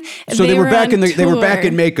 99. So they were back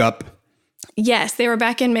in makeup. Yes, they were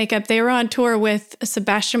back in makeup. They were on tour with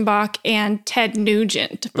Sebastian Bach and Ted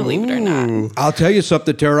Nugent, believe it or not. I'll tell you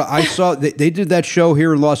something, Tara. I saw they did that show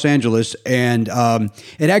here in Los Angeles, and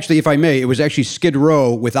actually, if I may, it was actually Skid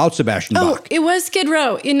Row without Sebastian Bach. Oh, it was Skid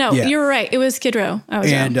Row. You're right. It was Skid Row. I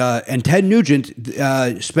was wrong. And Ted Nugent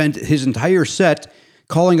spent his entire set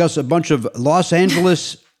calling us a bunch of Los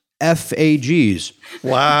Angeles FAGs.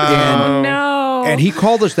 Wow. No. And he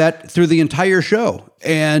called us that through the entire show.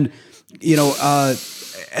 And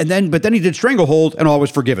but then he did Stranglehold, and all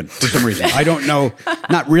was forgiven for some reason. I don't know,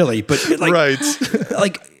 not really, but like,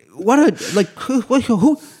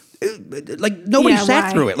 who nobody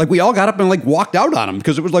sat through it. Like we all got up and like walked out on him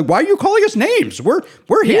because it was like, why are you calling us names? We're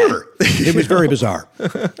here. It was very bizarre.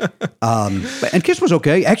 And Kiss was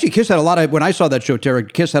okay. Actually, Kiss had a lot of, when I saw that show, Tara,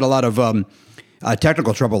 Kiss had a lot of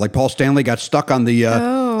technical trouble. Like Paul Stanley got stuck on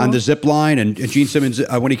the zip line, and Gene Simmons,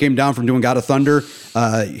 when he came down from doing God of Thunder,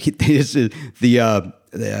 the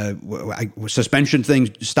suspension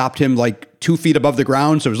thing stopped him like 2 feet above the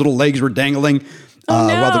ground, so his little legs were dangling.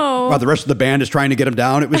 While the rest of the band is trying to get him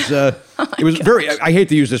down. It was very, I hate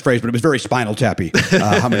to use this phrase, but it was very Spinal Tappy,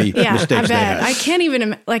 how many mistakes they had. I can't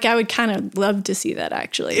even, I would kind of love to see that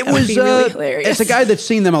actually. It would was be really hilarious. As a guy that's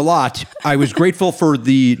seen them a lot, I was grateful for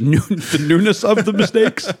the newness of the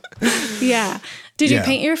mistakes. Yeah. Did you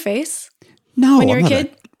paint your face? No. When you were a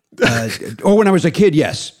kid? When I was a kid,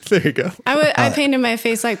 yes. There you go. I painted my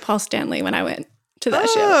face like Paul Stanley when I went to that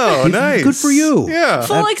show. Oh, nice. Good for you. Yeah.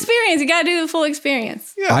 Full experience. You got to do the full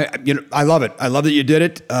experience. Yeah. I love it. I love that you did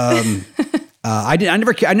it. I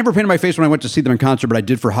never painted my face when I went to see them in concert, but I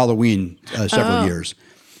did for Halloween several years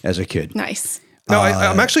as a kid. Nice. No,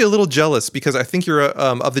 I'm actually a little jealous because I think you're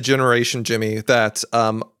of the generation, Jimmy, that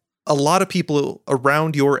a lot of people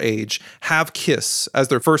around your age have Kiss as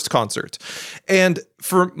their first concert. And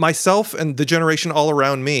for myself and the generation all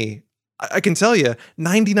around me, I can tell you,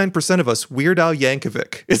 99% of us, Weird Al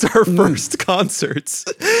Yankovic is our first concerts.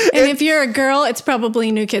 And if you're a girl, it's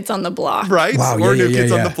probably New Kids on the Block. Right? Wow, or New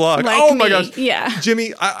Kids on the Block. Like oh my me. gosh. Yeah.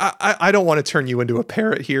 Jimmy, I don't want to turn you into a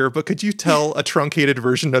parrot here, but could you tell a truncated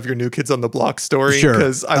version of your New Kids on the Block story? Sure.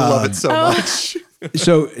 Because I love it so much.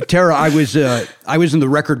 So, Tara, I was in the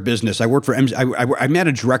record business. I worked for I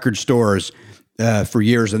managed record stores for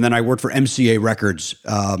years, and then I worked for MCA Records.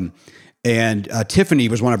 and Tiffany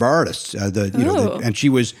was one of our artists. And she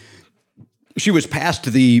was past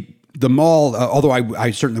the mall. Although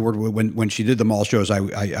I certainly worked when she did the mall shows,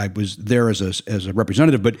 I was there as a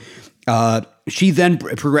representative. But she then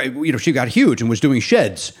she got huge and was doing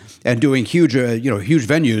sheds and doing huge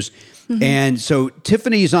venues. Mm-hmm. And so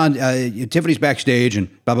Tiffany's backstage and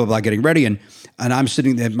blah blah blah, getting ready, and I'm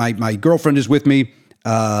sitting there. My girlfriend is with me.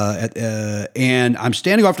 And I'm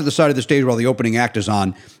standing off to the side of the stage while the opening act is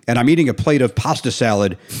on, and I'm eating a plate of pasta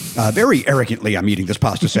salad. Very arrogantly, I'm eating this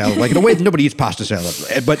pasta salad, like in a way that nobody eats pasta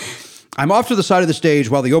salad. But I'm off to the side of the stage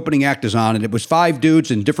while the opening act is on, and it was 5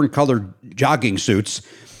 dudes in different colored jogging suits.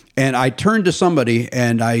 And I turned to somebody,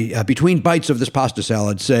 and I, between bites of this pasta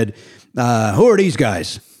salad, said, "Who are these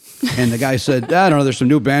guys?" And the guy said, "I don't know, there's some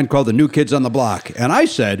new band called the New Kids on the Block." And I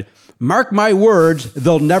said, "Mark my words,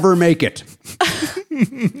 they'll never make it."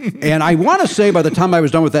 And I want to say by the time I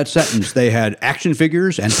was done with that sentence, they had action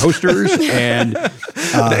figures and posters and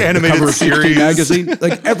the animated cover of series magazine,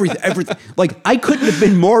 like everything. Like I couldn't have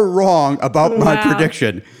been more wrong about my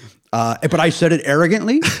prediction. But I said it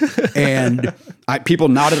arrogantly, and people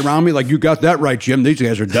nodded around me like, "You got that right, Jim. These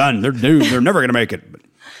guys are done. They're doomed. They're never going to make it."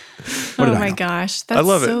 Oh my gosh, that's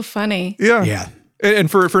so funny. Yeah.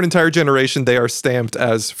 And for an entire generation, they are stamped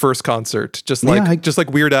as first concert, just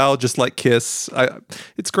like Weird Al, just like Kiss.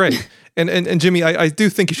 It's great. And Jimmy, I do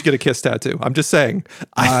think you should get a Kiss tattoo. I'm just saying.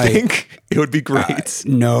 I think it would be great.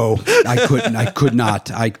 No, I couldn't. I could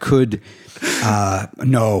not. I could.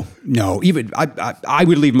 No. Even I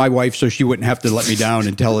would leave my wife so she wouldn't have to let me down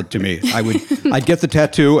and tell it to me. I'd get the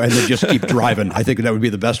tattoo and then just keep driving. I think that would be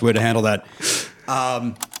the best way to handle that.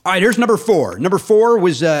 All right, here's number 4. Number 4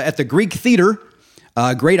 was at the Greek Theater.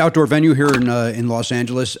 Great outdoor venue here in Los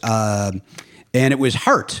Angeles, and it was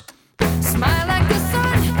Heart. Smile like the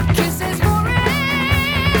sun, kisses forever,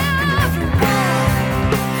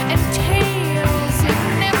 and tales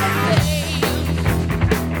never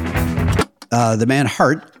fade. The man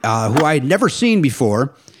Heart, who I had never seen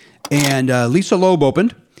before, and Lisa Loeb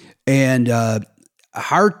opened, and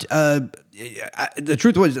Heart. The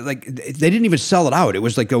truth was, like, they didn't even sell it out. It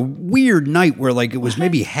was like a weird night where, like, it was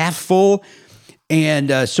maybe half full.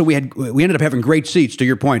 And so we ended up having great seats. To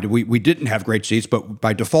your point, we didn't have great seats, but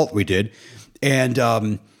by default we did. And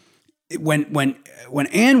when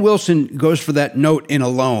Ann Wilson goes for that note in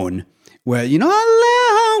Alone, where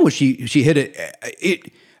alone, when she hit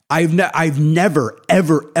it, I've never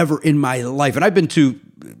ever in my life, and I've been to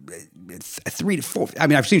 3 to 4. I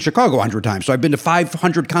mean, I've seen Chicago 100 times, so I've been to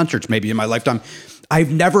 500 concerts maybe in my lifetime.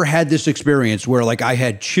 I've never had this experience where, like, I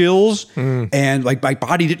had chills and, like, my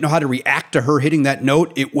body didn't know how to react to her hitting that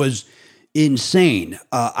note. It was insane.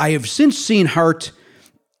 I have since seen Heart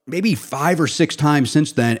maybe 5 or 6 times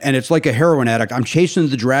since then, and it's like a heroin addict. I'm chasing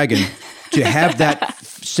the dragon to have that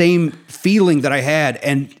same feeling that I had,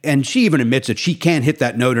 and she even admits it. She can't hit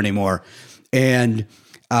that note anymore. And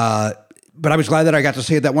but I was glad that I got to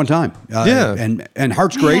see it that one time. And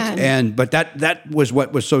Heart's great, but that was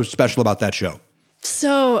what was so special about that show.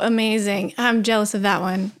 So amazing. I'm jealous of that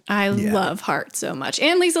one. I love Heart so much.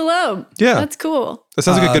 And Lisa Loeb. Yeah. That's cool. That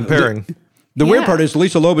sounds like a good pairing. The weird part is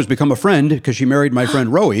Lisa Loeb has become a friend because she married my friend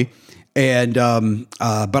Rowie. And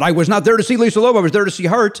but I was not there to see Lisa Loeb. I was there to see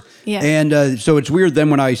Heart. Yeah. And so it's weird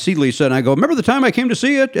then when I see Lisa and I go, "Remember the time I came to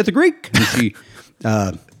see it at the Greek?"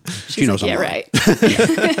 And she knows like, I'm right.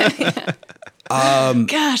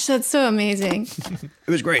 Gosh, that's so amazing.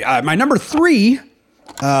 It was great. My number 3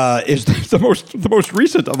 is the most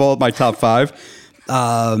recent of all of my top 5.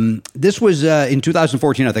 This was in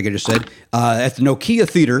 2014, I think I just said, at the Nokia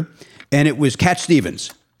Theater, and it was Cat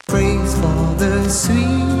Stevens. Praise for the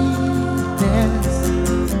sweetness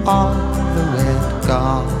of the red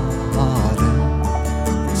garden,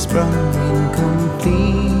 sprung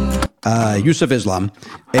incomplete. Yusuf Islam,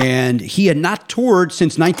 and he had not toured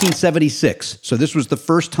since 1976. So this was the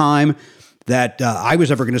first time that I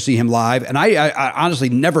was ever going to see him live. And I honestly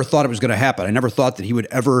never thought it was going to happen. I never thought that he would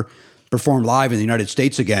ever perform live in the United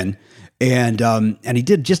States again. And he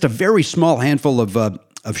did just a very small handful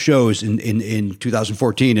of shows in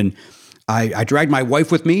 2014. And I dragged my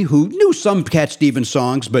wife with me, who knew some Cat Stevens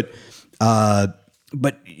songs, but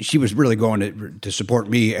she was really going to support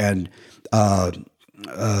me and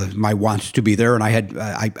my want to be there. And I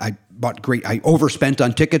overspent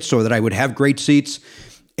on tickets so that I would have great seats.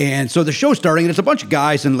 And so the show's starting, and it's a bunch of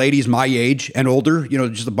guys and ladies my age and older,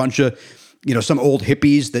 just a bunch of, some old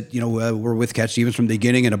hippies that, were with Cat Stevens from the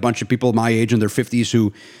beginning, and a bunch of people my age in their 50s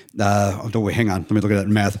who, hang on, let me look at that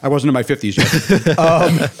in math. I wasn't in my 50s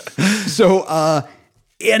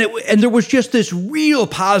yet. And there was just this real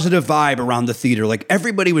positive vibe around the theater. Like,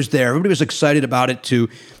 everybody was there. Everybody was excited about it to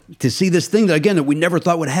to see this thing that we never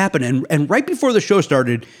thought would happen. And right before the show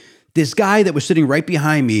started, this guy that was sitting right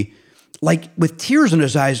behind me, like with tears in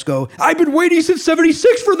his eyes, go, "I've been waiting since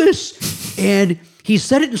 76 for this." And he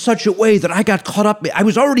said it in such a way that I got caught up. I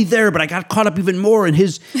was already there, but I got caught up even more in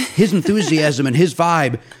his enthusiasm and his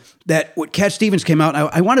vibe. That when Cat Stevens came out,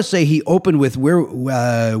 I want to say he opened with Where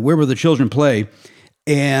Will the Children Play?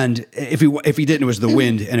 And if he didn't, it was The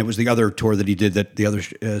Wind, and it was the other tour that he did, that the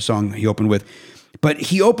other song he opened with. But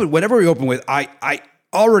he opened, whatever he opened with, I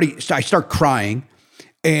start crying,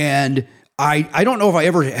 and I don't know if I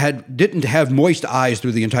ever didn't have moist eyes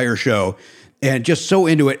through the entire show, and just so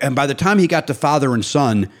into it. And by the time he got to Father and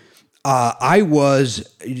Son, I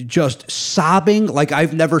was just sobbing like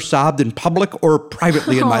I've never sobbed in public or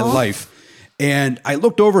privately in my life. And I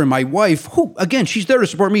looked over, and my wife, who again, she's there to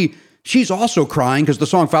support me, she's also crying because the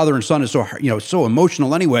song Father and Son is so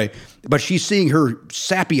emotional anyway. But she's seeing her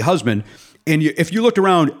sappy husband, and if you looked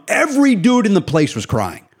around, every dude in the place was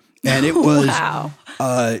crying, and it was wow.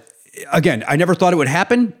 Again, I never thought it would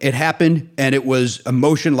happen. It happened, and it was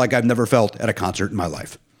emotion like I've never felt at a concert in my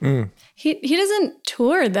life. He doesn't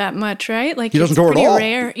tour that much, right? Like he doesn't tour at all.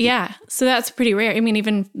 Rare. Yeah, so that's pretty rare. I mean,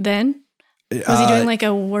 even then, was he doing like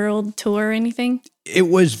a world tour or anything? It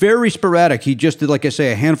was very sporadic. He just did, like I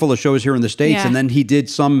say, a handful of shows here in the States, and then he did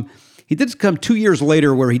some 2 years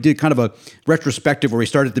later where he did kind of a retrospective where he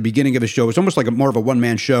started at the beginning of his show. It was almost like more of a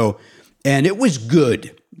one-man show, and it was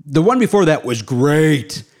good. The one before that was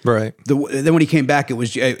great. Right. Then when he came back, he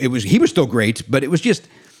was still great, but it was just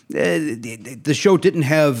the show didn't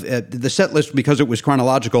have the set list, because it was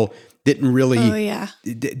chronological, didn't really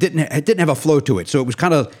didn't have a flow to it. So it was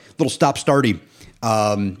kind of a little stop-starty.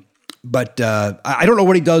 But I don't know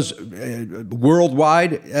what he does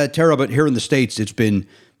worldwide, Tara, but here in the States, it's been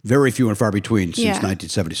very few and far between since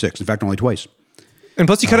 1976. In fact, only twice. And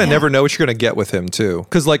plus, you kind of never know what you're going to get with him, too.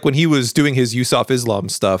 Because, like, when he was doing his Yusuf Islam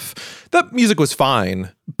stuff, that music was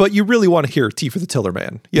fine, but you really want to hear Tea for the Tiller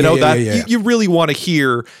Man. You really want to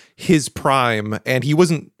hear his prime, and he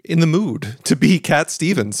wasn't in the mood to be Cat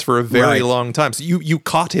Stevens for a very long time. So you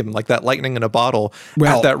caught him like that lightning in a bottle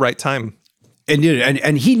at that right time. And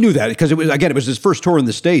he knew that, because it was his first tour in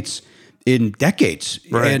the States in decades.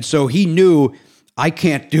 Right. And so he knew, I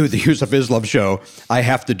can't do the Yusuf Islam show. I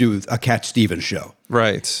have to do a Cat Stevens show.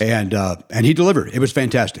 Right. And he delivered. It was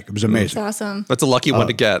fantastic. It was amazing. That's awesome. That's a lucky one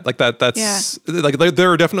to get. Like that's like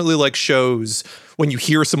there are definitely like shows when you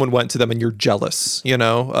hear someone went to them and you're jealous,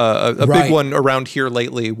 a big one around here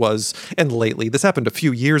lately this happened a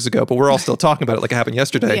few years ago, but we're all still talking about it like it happened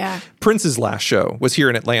yesterday. Yeah. Prince's last show was here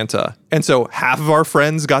in Atlanta. And so half of our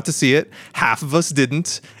friends got to see it. Half of us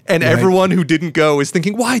didn't. And everyone who didn't go is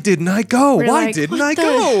thinking, why didn't I go? Why didn't I go?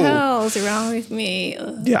 What the hell is wrong with me?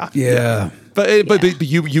 Ugh. Yeah. But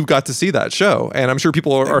you got to see that show, and I'm sure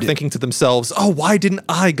people are thinking to themselves, "Oh, why didn't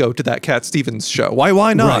I go to that Cat Stevens show?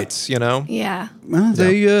 Why not?" Right. Yeah. Well,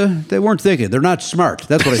 they weren't thinking. They're not smart.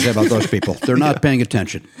 That's what I say about those people. They're not paying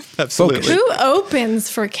attention. Absolutely. Who opens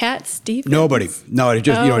for Cat Stevens? Nobody. No, it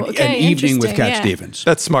just an evening with Cat Stevens.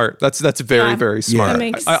 That's smart. That's very very smart.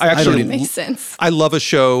 That actually makes sense. I love a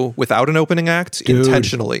show without an opening act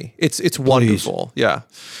intentionally. It's wonderful. Yeah.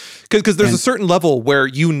 Because there's a certain level where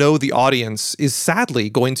the audience is sadly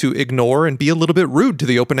going to ignore and be a little bit rude to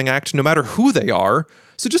the opening act, no matter who they are.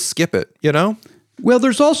 So just skip it, Well,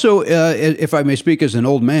 there's also, if I may speak as an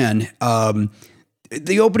old man,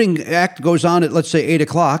 the opening act goes on at, let's say, 8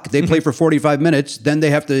 o'clock. They play for 45 minutes. Then they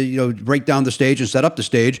have to, break down the stage and set up the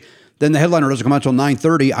stage. Then the headliner doesn't come out until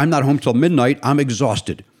 9:30. I'm not home till midnight. I'm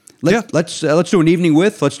exhausted. Let's do an evening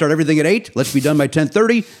with. Let's start everything at 8. Let's be done by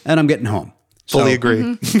 10:30, and I'm getting home. Fully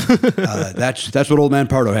agree. That's what old man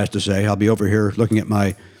Pardo has to say. I'll be over here looking at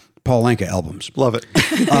my Paul Anka albums. Love it.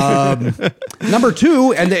 Number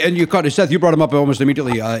 2, and you caught it, Seth, you brought him up almost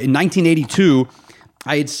immediately. In 1982,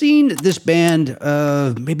 I had seen this band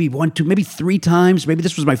maybe 3 times. Maybe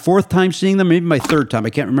this was my 4th time seeing them, maybe my 3rd time. I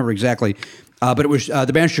can't remember exactly. But it was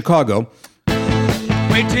the band Chicago.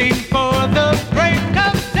 Waiting for the break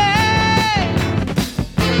of day,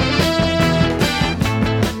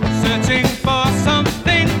 searching for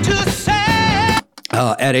something to say.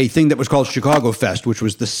 At a thing that was called Chicago Fest, which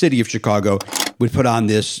was the city of Chicago, would put on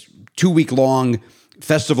this 2-week-long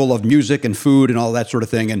festival of music and food and all that sort of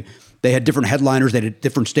thing. And they had different headliners. They had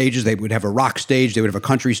different stages. They would have a rock stage. They would have a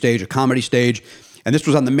country stage, a comedy stage. And this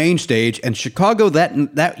was on the main stage. And Chicago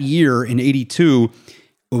that year in 82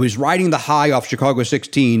 was riding the high off Chicago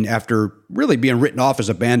 16 after really being written off as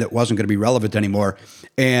a band that wasn't going to be relevant anymore.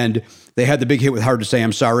 And they had the big hit with Hard to Say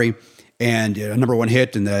I'm Sorry, and a number 1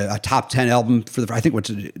 hit and a top 10 album for I think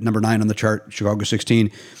what's number 9 on the chart, Chicago 16.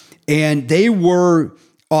 And they were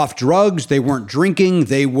off drugs. They weren't drinking.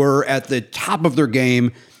 They were at the top of their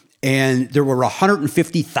game. And there were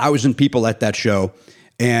 150,000 people at that show.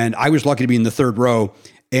 And I was lucky to be in the third row.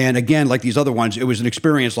 And again, like these other ones, it was an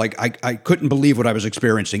experience like I couldn't believe what I was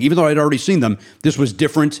experiencing. Even though I'd already seen them, this was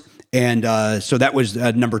different. And so that was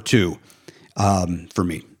number 2 for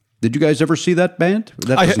me. Did you guys ever see that band?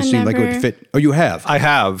 That doesn't seem like it would fit. Oh, you have? I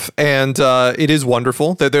have. And it is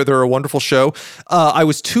wonderful. They're a wonderful show. I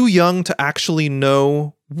was too young to actually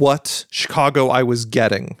know what Chicago I was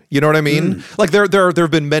getting. You know what I mean? Like there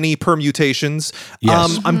have been many permutations.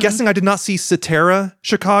 Yes. I'm guessing I did not see Cetera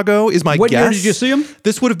Chicago is my What guess. year did you see them?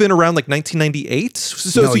 This would have been around like 1998.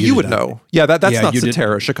 So, No, so you you did would not. know. Yeah, that's not you did.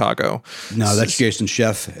 Cetera Chicago. No, that's Jason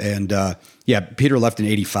Sheff. And Peter left in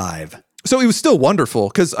 85. So it was still wonderful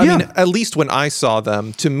because, I mean, at least when I saw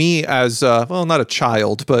them, to me as, well, not a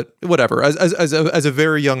child, but whatever, as a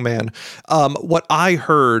very young man, what I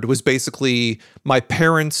heard was basically my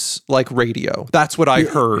parents like radio. That's what I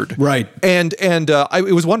heard. Right. And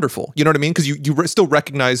it was wonderful. You know what I mean? Because you still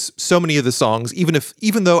recognize so many of the songs,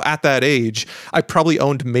 even though at that age, I probably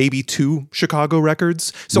owned maybe 2 Chicago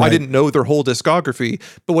records. So I didn't know their whole discography.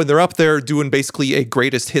 But when they're up there doing basically a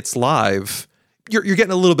greatest hits live, you're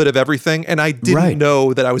getting a little bit of everything, and I didn't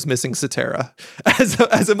know that I was missing Cetera as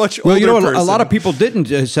a much older person. A lot of people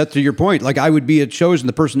didn't, Seth, to your point. Like, I would be at shows, and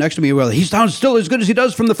the person next to me, well, he sounds still as good as he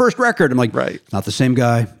does from the first record. I'm like, not the same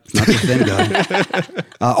guy. Not the same guy.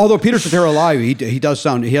 Although Peter Cetera live, he does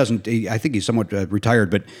sound, I think he's somewhat retired,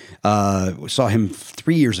 but saw him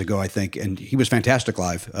 3 years ago, I think, and he was fantastic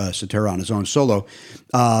live, Cetera on his own solo.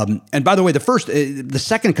 And by the way, the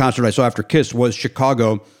second concert I saw after Kiss was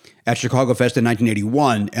Chicago, at Chicago Fest in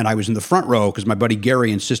 1981, and I was in the front row because my buddy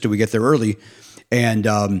Gary insisted we get there early. And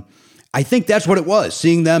I think that's what it was,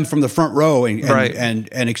 seeing them from the front row and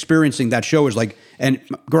experiencing that show was like, and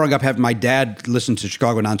growing up having my dad listen to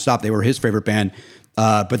Chicago nonstop, they were his favorite band.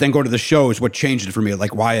 But then going to the show is what changed it for me,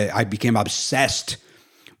 like why I became obsessed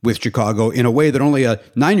with Chicago in a way that only a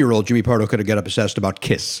 9-year-old Jimmy Pardo could have get obsessed about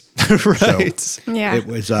Kiss. Right. So yeah. It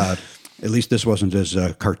was, at least this wasn't as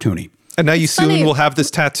cartoony. And now you soon will have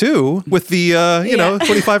this tattoo with the,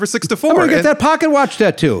 25 or 6 to 4. I'm going to get that pocket watch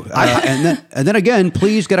tattoo. And then again,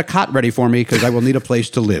 please get a cot ready for me because I will need a place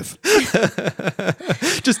to live.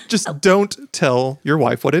 Just don't tell your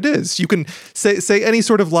wife what it is. You can say any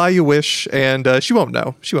sort of lie you wish, and she won't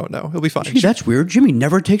know. She won't know. It'll be fine. Gee, that's weird. Jimmy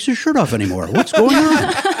never takes his shirt off anymore. What's going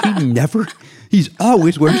on? He's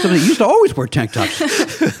always wearing something. He used to always wear tank tops.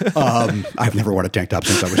 I've never worn a tank top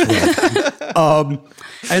since I was 12.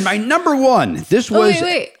 And my number 1, this was...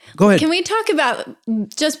 Wait. Go ahead. Can we talk about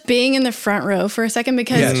just being in the front row for a second?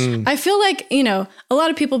 Because I feel like, a lot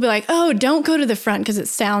of people be like, oh, don't go to the front because it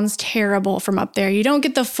sounds terrible from up there. You don't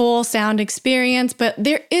get the full sound experience. But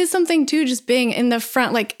there is something to just being in the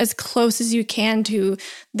front, like as close as you can to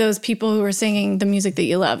those people who are singing the music that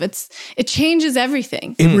you love. It changes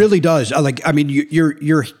everything. It really does.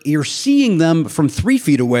 You're seeing them from 3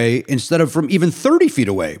 feet away instead of from even 30 feet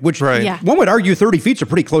away, which one would argue 30 feet's a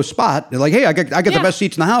pretty close spot. They're like, hey, I got the best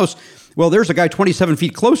seats in the house. Well, there's a guy 27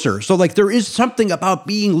 feet closer. So there is something about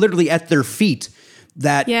being literally at their feet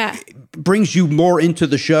that brings you more into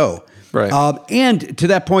the show. Right. And to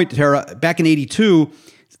that point, Tara, back in 82,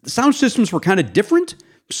 sound systems were kind of different.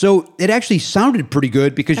 So it actually sounded pretty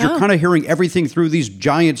good because you're kind of hearing everything through these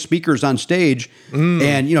giant speakers on stage.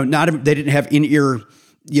 And, they didn't have in-ear,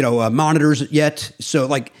 monitors yet.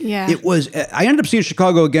 So it was, I ended up seeing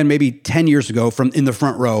Chicago again, maybe 10 years ago in the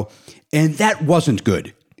front row. And that wasn't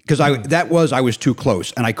good because I was too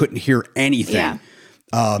close and I couldn't hear anything. Yeah.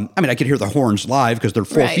 I could hear the horns live because they're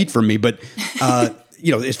 4 feet from me, but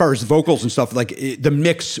as far as the vocals and stuff, the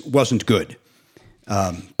mix wasn't good.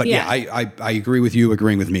 But I agree with you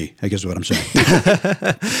agreeing with me, I guess is what I'm saying.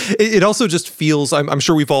 It also just feels, I'm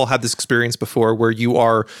sure we've all had this experience before where you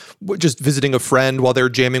are just visiting a friend while they're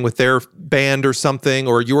jamming with their band or something,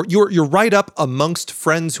 or you're right up amongst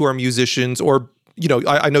friends who are musicians, or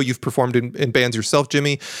I know you've performed in bands yourself,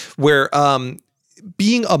 Jimmy, where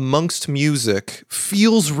being amongst music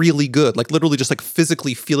feels really good. Like literally just like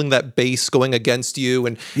physically feeling that bass going against you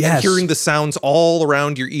and hearing the sounds all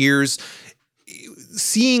around your ears.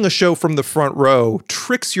 Seeing a show from the front row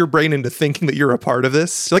tricks your brain into thinking that you're a part of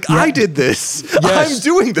this. Like, I did this. Yes. I'm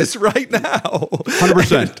doing this right now.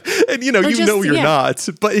 100%. And you're not,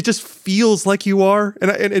 but it just feels like you are. And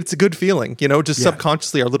it's a good feeling,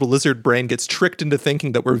 subconsciously our little lizard brain gets tricked into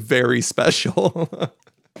thinking that we're very special.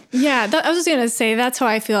 Yeah, I was just going to say, that's how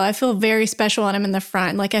I feel. I feel very special when I'm in the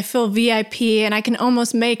front. Like I feel VIP and I can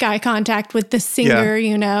almost make eye contact with the singer,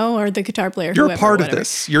 or the guitar player. You're whoever, a part whatever. of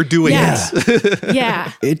this. You're doing this.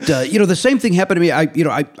 Yeah. It, the same thing happened to me.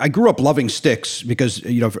 I grew up loving Styx because,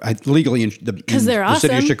 legally in the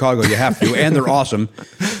city of Chicago, you have to, and they're awesome.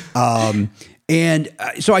 So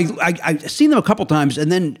I've seen them a couple times,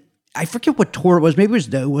 and then I forget what tour it was. Maybe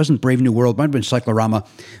it wasn't Brave New World. It might have been Cyclorama,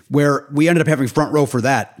 where we ended up having front row for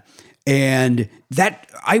that. And that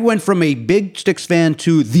I went from a big Styx fan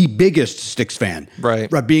to the biggest Styx fan. Right.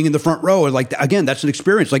 Being in the front row. And again, that's an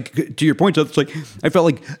experience. Like, to your point, it's like, I felt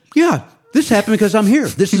like, yeah, this happened because I'm here.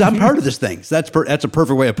 I'm part of this thing. So that's a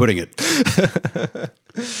perfect way of putting it.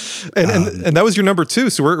 and that was your number 2.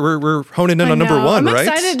 So we're honing in on number 1, right? I'm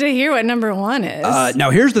excited to hear what number 1 is. Now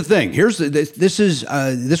here's the thing.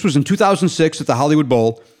 This was in 2006 at the Hollywood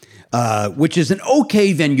Bowl, which is an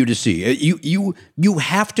okay venue to see. You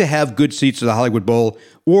have to have good seats at the Hollywood Bowl,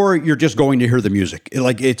 or you're just going to hear the music.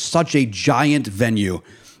 It's such a giant venue.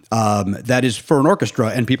 That is for an orchestra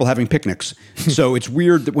and people having picnics. So it's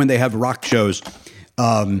weird that when they have rock shows,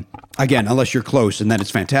 again, unless you're close, and then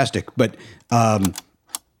it's fantastic. But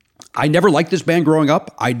I never liked this band growing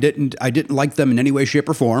up. I didn't like them in any way, shape,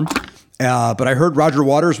 or form. But I heard Roger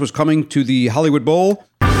Waters was coming to the Hollywood Bowl.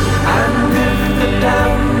 And if the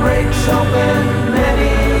dam breaks open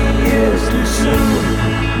many years too soon,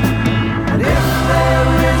 and if there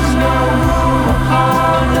is no room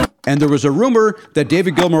upon the... And there was a rumor that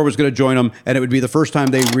David Gilmour was going to join them, and it would be the first time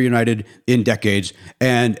they reunited in decades.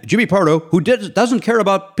 And Jimmy Pardo, who doesn't care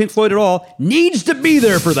about Pink Floyd at all, needs to be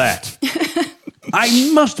there for that.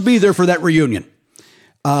 I must be there for that reunion.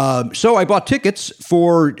 So I bought tickets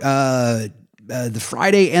for the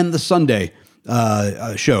Friday and the Sunday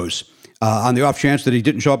shows. On the off chance that he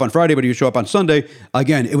didn't show up on Friday, but he would show up on Sunday.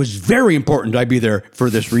 Again, it was very important I be there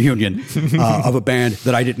for this reunion of a band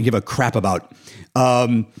that I didn't give a crap about.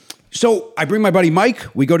 So I bring my buddy Mike.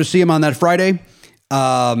 We go to see him on that Friday.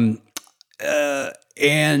 And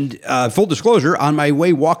full disclosure, on my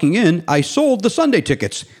way walking in, I sold the Sunday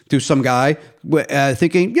tickets to some guy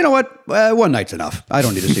thinking, you know what, one night's enough. I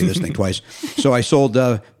don't need to see this thing twice. So I sold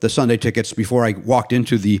the Sunday tickets before I walked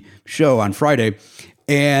into the show on Friday.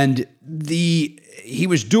 And he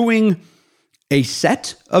was doing a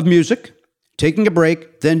set of music, taking a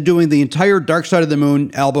break, then doing the entire Dark Side of the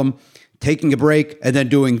Moon album, taking a break, and then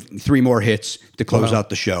doing 3 more hits to close out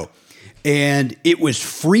the show. And it was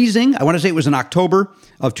freezing. I want to say it was in October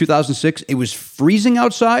of 2006. It was freezing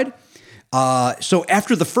outside. So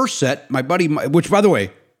after the first set, my buddy, which by the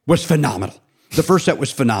way was phenomenal. The first set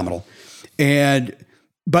was phenomenal.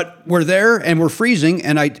 But we're there and we're freezing.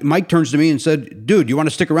 And Mike turns to me and said, dude, you want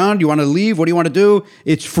to stick around? You want to leave? What do you want to do?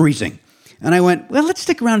 It's freezing. And I went, well, let's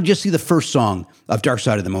stick around and just see the first song of Dark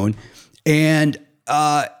Side of the Moon. And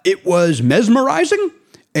it was mesmerizing.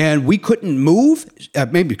 And we couldn't move,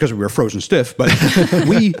 maybe because we were frozen stiff, but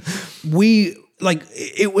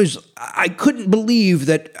I couldn't believe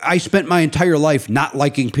that I spent my entire life not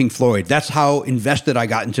liking Pink Floyd. That's how invested I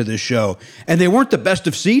got into this show. And they weren't the best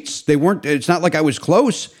of seats. It's not like I was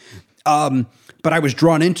close, but I was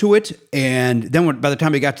drawn into it. And then by the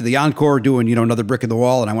time we got to the encore doing, another Brick in the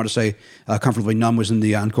Wall, and I want to say Comfortably Numb was in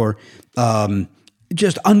the encore,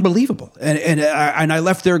 just unbelievable. And I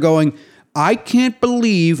left there going, I can't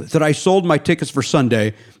believe that I sold my tickets for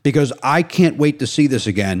Sunday because I can't wait to see this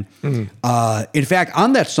again. Mm-hmm. In fact,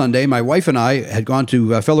 on that Sunday, my wife and I had gone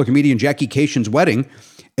to fellow comedian Jackie Kashian's wedding,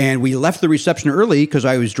 and we left the reception early because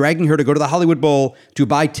I was dragging her to go to the Hollywood Bowl to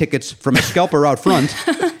buy tickets from a scalper out front,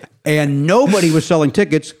 and nobody was selling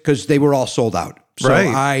tickets because they were all sold out. So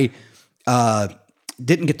right. I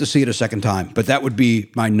didn't get to see it a second time, but that would be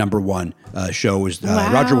my number 1 show was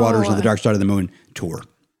Roger Waters and the Dark Side of the Moon tour.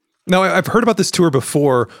 Now, I've heard about this tour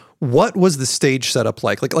before. What was the stage setup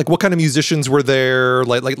like? Like what kind of musicians were there?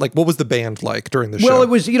 Like what was the band like during the show? Well, it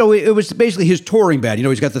was basically his touring band.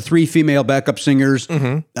 He's got the 3 female backup singers,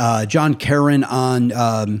 John Caron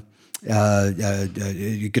on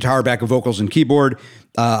guitar, backup vocals, and keyboard.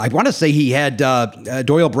 I want to say he had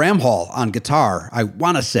Doyle Bramhall on guitar. I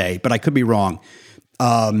want to say, but I could be wrong.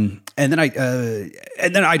 And then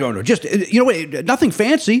I don't know. Just nothing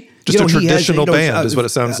fancy. Just a traditional band is what it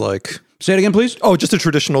sounds like. Say it again, please. Oh, just a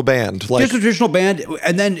traditional band. Just a traditional band,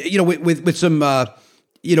 and then with some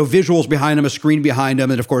visuals behind them, a screen behind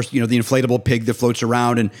them, and of course the inflatable pig that floats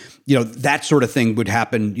around, and that sort of thing would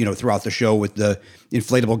happen throughout the show with the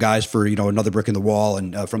inflatable guys for Another Brick in the Wall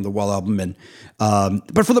and from the Wall album, and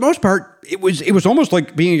but for the most part, it was almost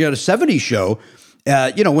like being at a '70s show.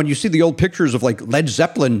 When you see the old pictures of like Led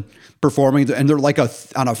Zeppelin performing, and they're like on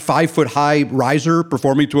a 5-foot high riser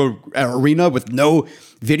performing to an arena with no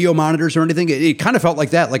video monitors or anything, it kind of felt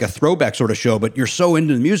like that, like a throwback sort of show. But you're so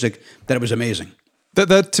into the music that it was amazing.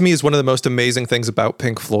 That to me is one of the most amazing things about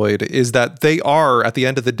Pink Floyd is that they are, at the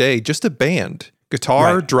end of the day, just a band.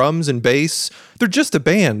 Guitar, right. Drums, and bass, they're just a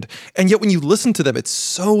band. And yet when you listen to them, it's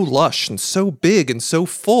so lush and so big and so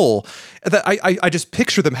full that I just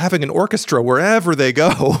picture them having an orchestra wherever they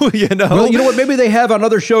go, Well, you know what? Maybe they have on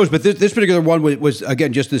other shows, but this particular one was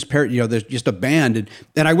again, just this pair, there's just a band.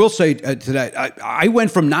 And I will say to that, I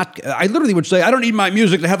went from I literally would say, I don't need my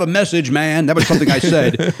music to have a message, man. That was something I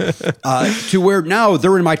said, to where now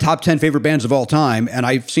they're in my top 10 favorite bands of all time. And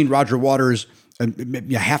I've seen Roger Waters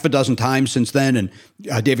half a dozen times since then, and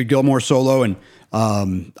David Gilmour solo, and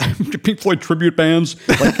Pink Floyd tribute bands.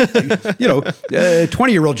 Like,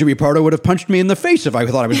 20-year-old Jimmy Pardo would have punched me in the face if I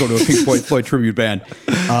thought I was going to a Pink Floyd tribute band.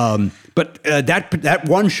 But that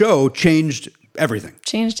one show changed everything.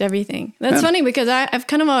 Changed everything. That's funny because I've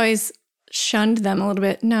kind of always shunned them a little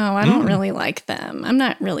bit. No, I don't really like them. I'm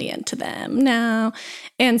not really into them. No.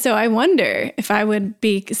 And so I wonder if I would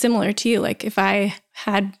be similar to you, like if I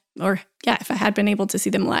had been able to see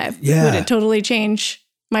them live, would it totally change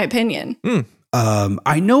my opinion?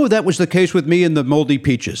 I know that was the case with me and the Moldy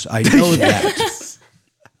Peaches. I know that.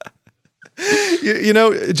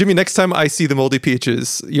 Jimmy, next time I see the Moldy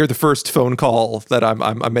Peaches, you're the first phone call that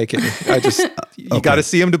I'm making. You got to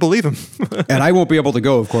see him to believe him. And I won't be able to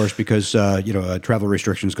go, of course, because travel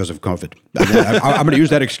restrictions because of COVID. I'm going to use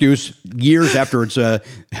that excuse years after it's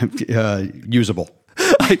usable.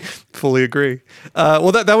 I fully agree.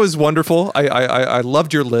 Well, that was wonderful. I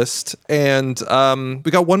loved your list, and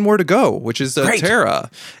we got one more to go, which is Tara.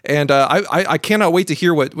 And I cannot wait to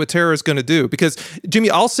hear what Tara is going to do, because Jimmy,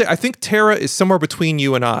 I'll say I think Tara is somewhere between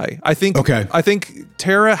you and I. I think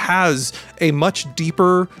Tara has a much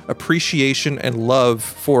deeper appreciation and love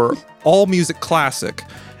for all music classic,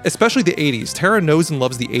 especially the 80s. Tara knows and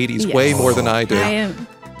loves the 80s way more than I do. I am.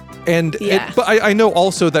 And but I know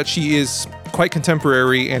also that she is quite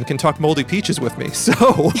contemporary and can talk Moldy Peaches with me.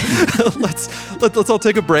 So let's all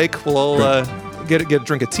take a break. We'll all get a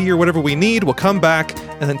drink of tea or whatever we need. We'll come back,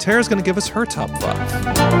 and then Tara's going to give us her top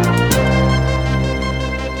 5.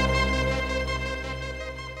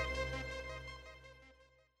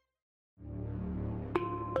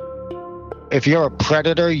 If you're a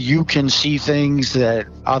predator, you can see things that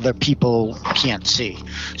other people can't see.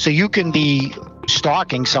 So you can be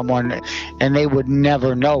stalking someone and they would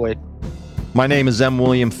never know it. My name is M.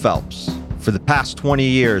 William Phelps. For the past 20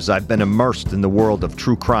 years, I've been immersed in the world of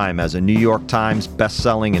true crime as a New York Times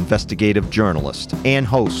best-selling investigative journalist and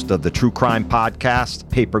host of the true crime podcast,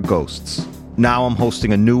 Paper Ghosts. Now I'm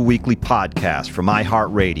hosting a new weekly podcast from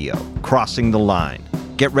iHeartRadio, Crossing the Line.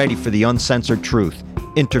 Get ready for the uncensored truth,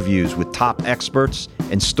 interviews with top experts,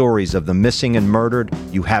 and stories of the missing and murdered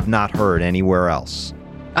you have not heard anywhere else.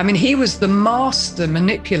 I mean, he was the master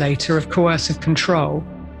manipulator of coercive control.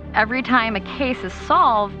 Every time a case is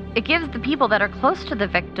solved, it gives the people that are close to the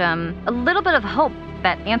victim a little bit of hope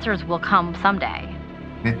that answers will come someday.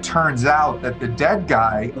 It turns out that the dead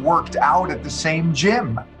guy worked out at the same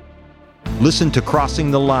gym. Listen to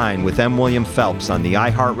Crossing the Line with M. William Phelps on the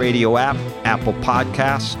iHeartRadio app, Apple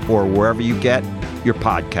Podcasts, or wherever you get your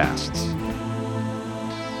podcasts.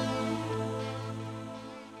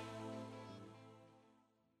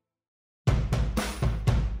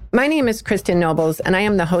 My name is Kristen Nobles, and I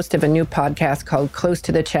am the host of a new podcast called Close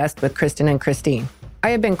to the Chest with Kristen and Christine. I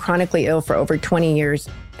have been chronically ill for over 20 years,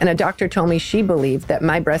 and a doctor told me she believed that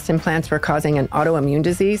my breast implants were causing an autoimmune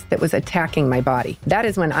disease that was attacking my body. That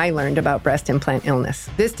is when I learned about breast implant illness.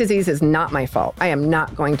 This disease is not my fault. I am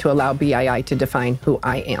not going to allow BII to define who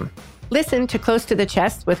I am. Listen to Close to the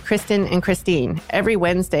Chest with Kristen and Christine every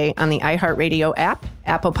Wednesday on the iHeartRadio app,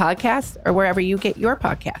 Apple Podcasts, or wherever you get your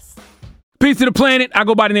podcasts. Peace to the planet. I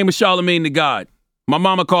go by the name of Charlemagne the God. My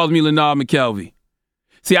mama calls me Leonard McKelvey.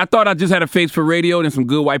 See, I thought I just had a face for radio, and some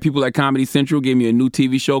good white people at Comedy Central gave me a new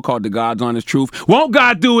TV show called The God's Honest Truth. Won't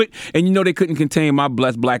God do it? And you know they couldn't contain my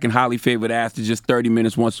blessed, black, and highly favored ass to just 30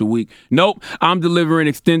 minutes once a week. Nope, I'm delivering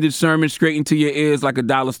extended sermons straight into your ears like a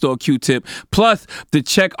dollar store Q-tip. Plus, the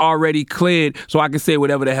check already cleared so I can say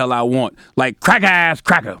whatever the hell I want. Like crack-ass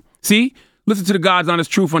cracker. See? Listen to The God's Honest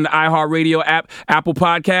Truth on the iHeartRadio app, Apple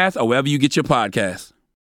Podcasts, or wherever you get your podcasts.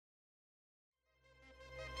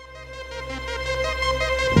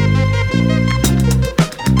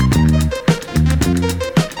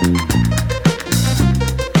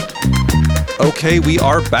 Okay, we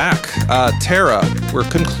are back. Tara, we're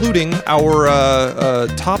concluding our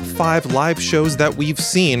top 5 live shows that we've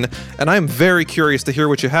seen, and I'm very curious to hear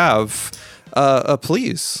what you have.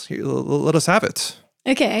 Please, let us have it.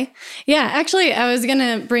 Okay. Yeah, actually, I was going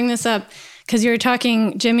to bring this up because you were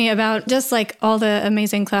talking, Jimmy, about just like all the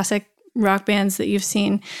amazing classic rock bands that you've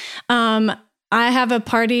seen. I have a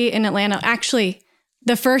party in Atlanta. Actually,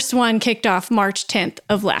 the first one kicked off March 10th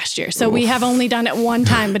of last year. So we have only done it one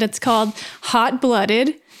time, but it's called Hot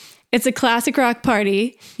Blooded. It's a classic rock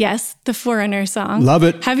party. Yes, the Foreigner song. Love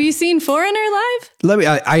it. Have you seen Foreigner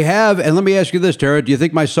live? I have, and let me ask you this, Tara. Do you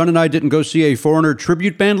think my son and I didn't go see a Foreigner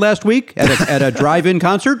tribute band last week at a drive-in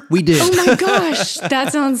concert? We did. Oh my gosh,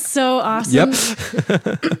 that sounds so awesome. Yep.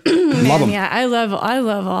 Man, Love 'em. yeah, I love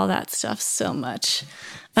all that stuff so much.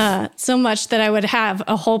 So much that I would have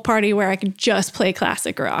a whole party where I could just play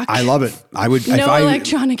classic rock. I love it. I would. No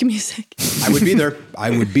electronic music. I would be there. I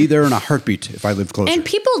would be there in a heartbeat if I lived closer. And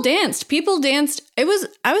people danced. I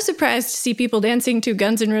was surprised to see people dancing to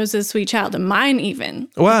Guns N' Roses' Sweet Child, and mine even.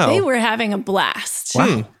 Wow. They were having a blast.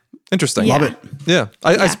 Wow. Interesting. Yeah. Love it. Yeah.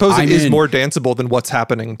 I suppose I'm it is in. more danceable than what's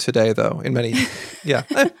happening today, though, in many. Yeah.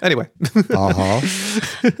 Anyway. Uh-huh.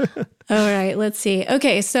 All right, let's see.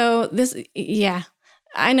 Okay, so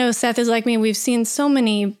I know Seth is like me. We've seen so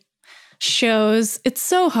many shows. It's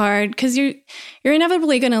so hard because you're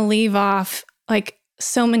inevitably going to leave off like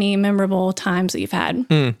so many memorable times that you've had.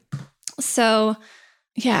 So,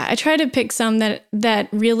 yeah, I try to pick some that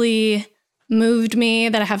really moved me,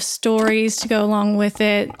 that I have stories to go along with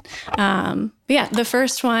it. But yeah, the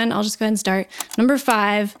first one, I'll just go ahead and start. Number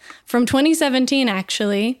 5 from 2017,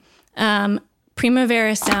 actually,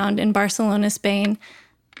 Primavera Sound in Barcelona, Spain,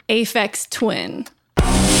 Aphex Twin.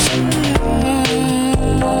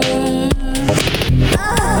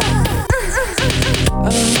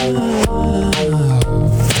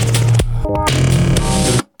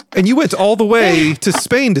 And you went all the way to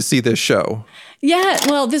Spain to see this show. Yeah,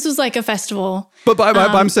 well, this was like a festival. But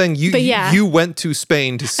I'm saying yeah. you went to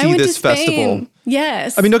Spain to see this festival.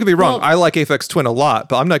 Yes. I mean, don't get me wrong. I like Aphex Twin a lot,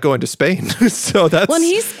 but I'm not going to Spain. So that's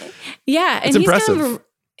and impressive.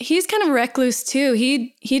 He's kind of recluse too.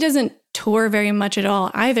 He doesn't tour very much at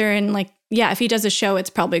all either. And like, yeah, if he does a show, it's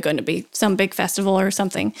probably going to be some big festival or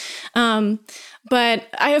something. But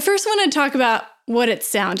I first want to talk about what it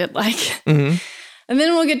sounded like. Mm-hmm. And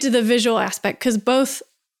then we'll get to the visual aspect because both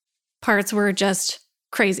parts were just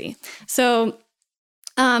crazy. So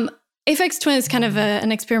Aphex Twin is kind of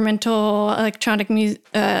an experimental electronic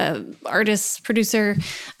artist, producer.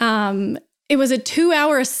 It was a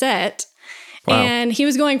 2-hour set. Wow. And he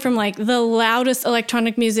was going from like the loudest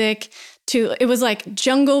electronic music to, it was like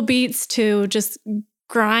jungle beats to just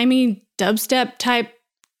grimy dubstep type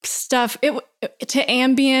stuff, to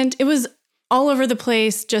ambient. It was all over the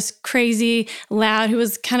place, just crazy, loud. He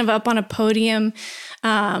was kind of up on a podium.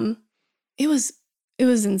 It was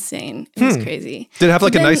insane. It was crazy. Did it have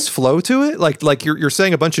like a nice flow to it? Like you're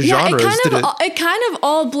saying a bunch of genres. It kind of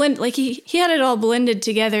all blend. Like he had it all blended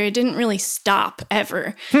together. It didn't really stop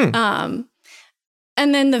ever.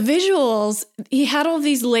 And then the visuals, he had all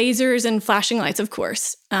these lasers and flashing lights, of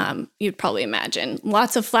course. You'd probably imagine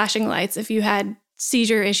lots of flashing lights. If you had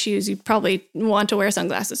seizure issues, you'd probably want to wear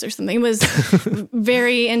sunglasses or something. It was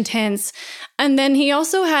very intense. And then he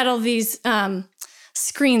also had all these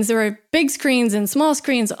screens. There were big screens and small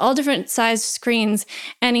screens, all different sized screens.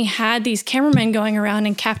 And he had these cameramen going around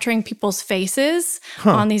and capturing people's faces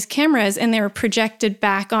on these cameras. And they were projected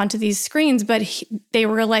back onto these screens, but they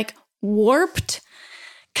were like warped.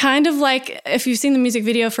 Kind of like if you've seen the music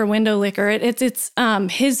video for Window Licker, it's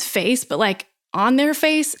his face, but like on their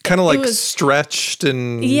face. Kind of like stretched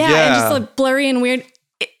and and just like blurry and weird.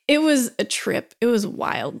 It was a trip. It was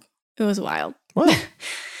wild. Well,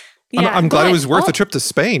 I'm glad it was worth the trip to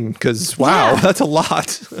Spain because that's a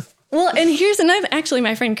lot. Well, and here's another, actually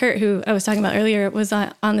my friend Kurt, who I was talking about earlier, was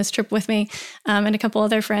on this trip with me and a couple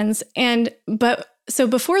other friends. So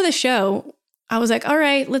before the show, I was like, all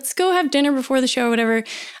right, let's go have dinner before the show or whatever.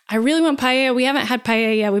 I really want paella. We haven't had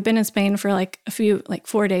paella yet. We've been in Spain for like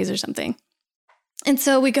 4 days or something. And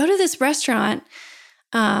so we go to this restaurant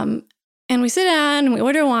and we sit down and we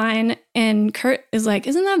order wine. And Kurt is like,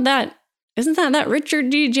 isn't that Richard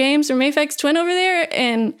D. James from Aphex Twin over there?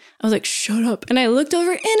 And I was like, shut up. And I looked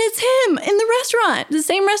over and it's him in the restaurant, the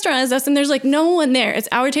same restaurant as us. And there's like no one there. It's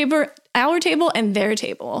our table and their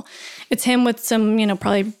table. It's him with some,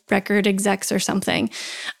 probably record execs or something.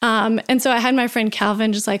 And so I had my friend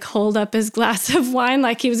Calvin just like hold up his glass of wine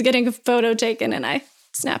like he was getting a photo taken, and I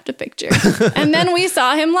snapped a picture. And then we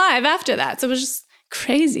saw him live after that. So it was just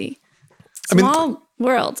crazy. Small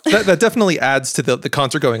world. That definitely adds to the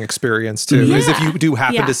concert going experience too. Is if you do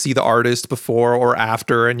happen to see the artist before or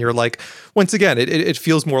after, and you're like, once again, it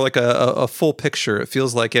feels more like a full picture. It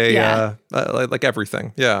feels like like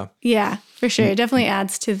everything. Yeah. Yeah, for sure. It definitely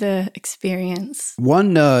adds to the experience.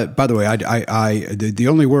 One, by the way, the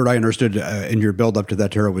only word I understood in your build up to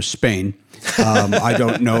that, Tara, was Spain. I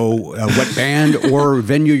don't know what band or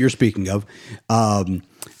venue you're speaking of.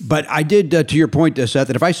 But I did, to your point, Seth,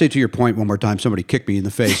 and if I say to your point one more time, somebody kick me in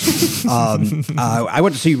the face. I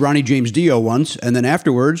went to see Ronnie James Dio once, and then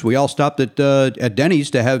afterwards, we all stopped at Denny's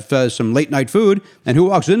to have some late night food, and who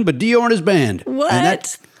walks in but Dio and his band?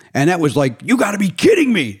 What? And that was like, you got to be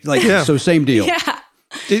kidding me! Like, so same deal. Yeah.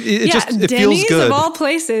 It Denny's feels good. of all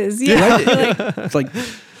places. Yeah. It's like...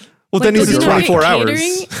 Well, Denny's is 24 hours.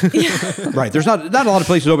 Right. There's not a lot of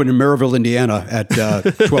places open in Maryville, Indiana at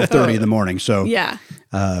 12:30 in the morning. So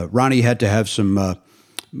Ronnie had to have some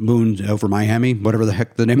Moon Over Miami, whatever the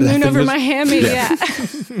heck the name of that thing is. Moon Over Miami, yeah.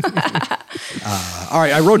 All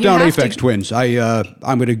right. I wrote down Aphex Twins.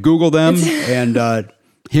 I'm going to Google them and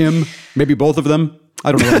him, maybe both of them.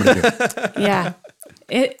 I don't know what I'm going to do. Yeah.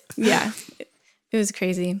 It was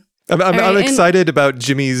crazy. I'm excited about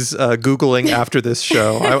Jimmy's Googling after this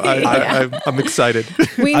show. I'm excited.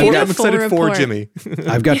 I'm excited for Jimmy.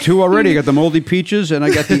 I've got two already. I got the Moldy Peaches and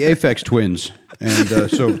I got the Aphex Twins. And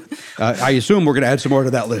so I assume we're going to add some more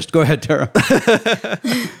to that list. Go ahead, Tara.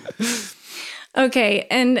 Okay.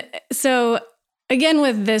 And so again,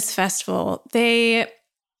 with this festival, they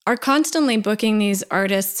are constantly booking these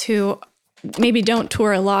artists who maybe don't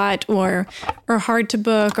tour a lot or are hard to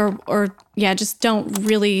book or just don't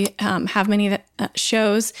really have many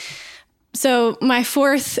shows. So my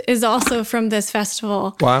fourth is also from this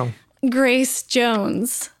festival. Wow. Grace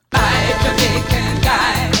Jones. My Jamaican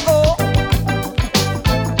guy. Oh.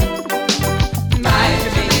 My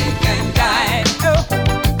Jamaican guy.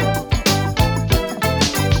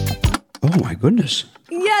 Oh my goodness.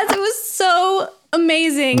 Yes, it was so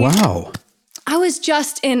amazing. Wow. I was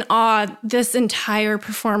just in awe this entire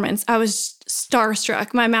performance. I was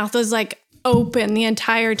starstruck. My mouth was like open the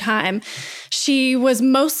entire time. She was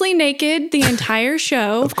mostly naked the entire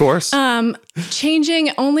show. Of course.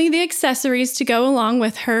 Changing only the accessories to go along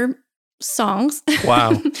with her songs.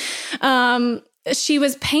 Wow. She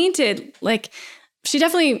was painted like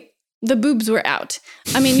the boobs were out.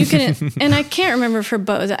 I mean, you can, and I can't remember for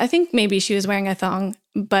bows. I think maybe she was wearing a thong,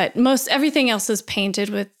 but everything else is painted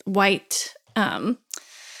with white, kind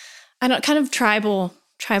of tribal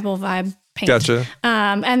vibe paint. Gotcha.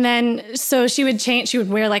 And then, so she would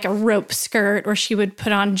wear like a rope skirt, or she would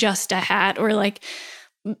put on just a hat or like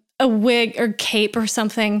a wig or cape or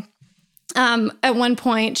something. At one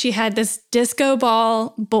point she had this disco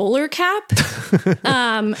ball bowler cap.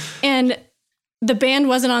 And the band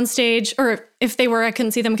wasn't on stage, or if they were, I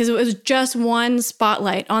couldn't see them because it was just one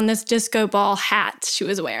spotlight on this disco ball hat she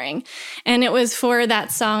was wearing. And it was for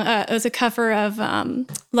that song. It was a cover of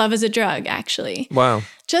Love is a Drug, actually. Wow.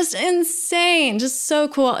 Just insane. Just so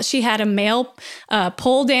cool. She had a male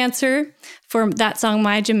pole dancer for that song,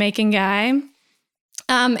 My Jamaican Guy.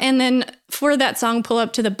 And then for that song, Pull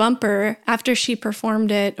Up to the Bumper, after she performed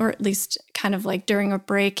it, or at least kind of like during a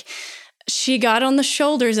break, she got on the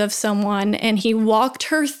shoulders of someone and he walked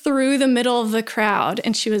her through the middle of the crowd,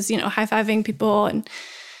 and she was, high-fiving people, and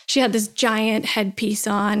she had this giant headpiece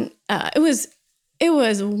on. It was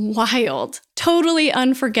wild, totally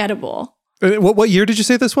unforgettable. What year did you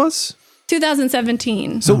say this was?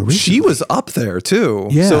 2017. So she was up there too.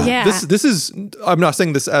 Yeah. So Yeah. this is, I'm not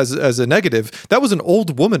saying this as a negative. That was an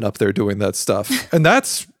old woman up there doing that stuff. And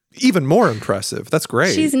that's even more impressive. That's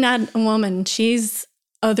great. She's not a woman. She's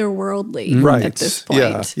otherworldly right at this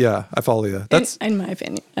point. Yeah, I follow you. That's in my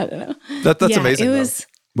opinion. I don't know. That's amazing. It was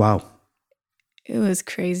wow. It was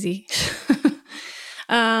crazy.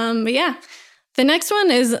 But yeah, the next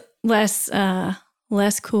one is less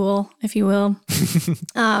cool, if you will.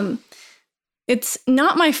 It's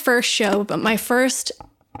not my first show, but my first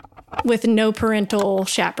with no parental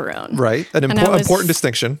chaperone. Right, an important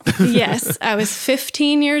distinction. Yes, I was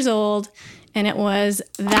 15 years old, and it was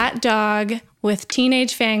That Dog with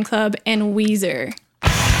Teenage Fan Club and Weezer.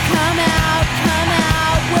 Come out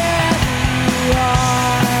wherever you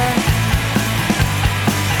are.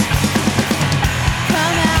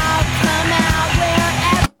 Come out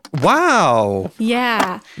wherever. Wow.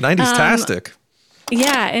 Yeah. 90s-tastic.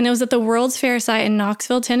 Yeah, and it was at the World's Fair site in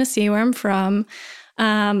Knoxville, Tennessee, where I'm from.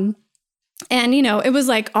 And, it was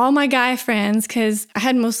like all my guy friends, because I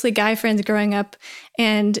had mostly guy friends growing up,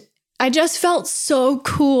 and I just felt so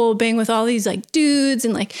cool being with all these like dudes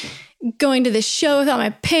and like going to this show with all my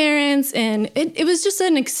parents, and it was just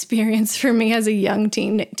an experience for me as a young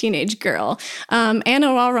teenage girl.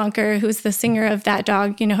 Anna Walronker, who's the singer of That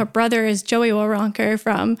Dog, her brother is Joey Walronker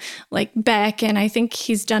from like Beck, and I think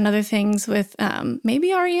he's done other things with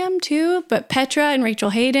maybe REM too, but Petra and Rachel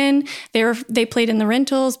Hayden, they played in the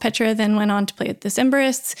Rentals. Petra then went on to play with the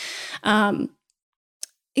Decemberists.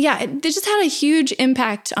 It just had a huge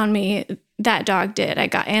impact on me. That Dog did. I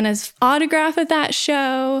got Anna's autograph at that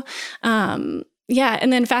show. And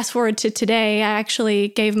then fast forward to today, I actually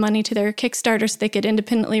gave money to their Kickstarter so they could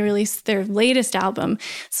independently release their latest album.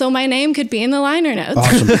 So my name could be in the liner notes.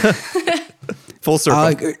 Awesome. Full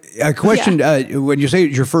circle. A question, when you say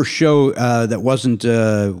it's your first show that wasn't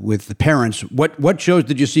with the parents, what shows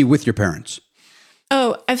did you see with your parents?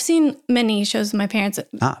 Oh, I've seen many shows with my parents.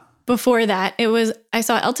 Before that, I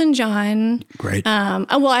saw Elton John. Great.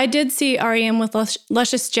 I did see REM with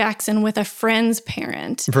Luscious Jackson with a friend's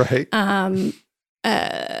parent. Right.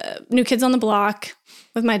 New Kids on the Block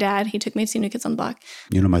with my dad. He took me to see New Kids on the Block.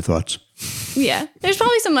 You know my thoughts. Yeah. There's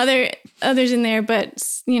probably some others in there, but,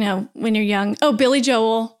 when you're young. Oh, Billy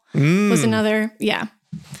Joel was another. Yeah.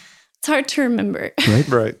 It's hard to remember.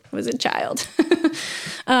 Right. I was a child.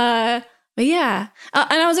 But yeah.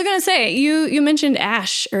 And I was going to say, you mentioned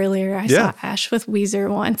Ash earlier. I saw Ash with Weezer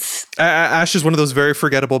once. Ash is one of those very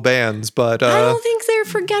forgettable bands, but... I don't think they're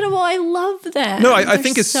forgettable. I love them. No, I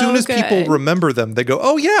think as soon as people remember them, they go,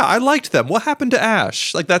 oh yeah, I liked them. What happened to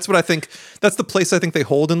Ash? Like, that's what I think, that's the place I think they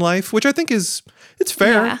hold in life, which I think it's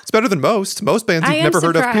fair. Yeah. It's better than most. Most bands you've never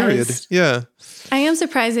heard of, period. Yeah. I am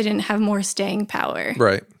surprised they didn't have more staying power.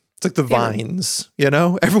 Right. It's like the Vines,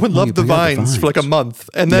 Everyone loved the Vines for like a month.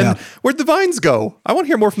 And then where'd the Vines go? I want to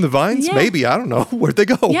hear more from the Vines. Yeah. Maybe. I don't know. Where'd they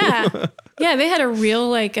go? Yeah. Yeah, they had a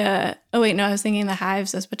real I was thinking the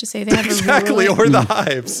Hives. I was about to say they had exactly, a real, or the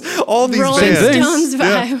Hives. All these Rolling bands. Stones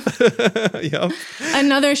vibe. Yeah.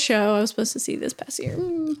 Another show I was supposed to see this past year.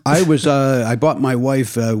 I bought my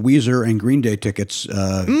wife Weezer and Green Day tickets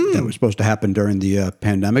that was supposed to happen during the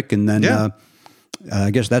pandemic, and then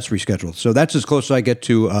I guess that's rescheduled. So that's as close as I get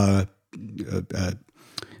to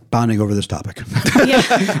bonding over this topic.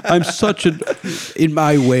 I'm in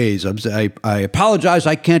my ways. I apologize.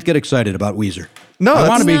 I can't get excited about Weezer. No,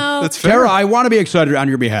 that's fair. Tara, I want to be excited on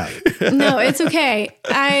your behalf. No, it's okay.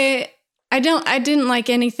 I didn't like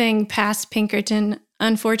anything past Pinkerton,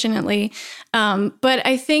 unfortunately. But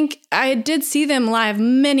I think I did see them live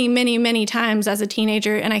many, many, many times as a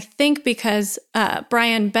teenager. And I think because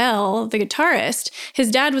Brian Bell, the guitarist, his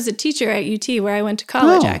dad was a teacher at UT where I went to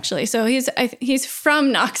college, actually. So he's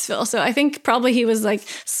from Knoxville. So I think probably he was like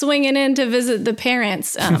swinging in to visit the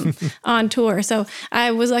parents on tour. So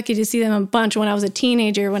I was lucky to see them a bunch when I was a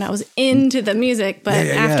teenager, when I was into the music. But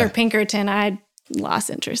after Pinkerton, I lost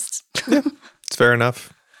interest. It's fair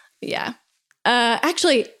enough. Yeah.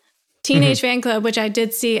 Actually, Teenage Fan Club, which I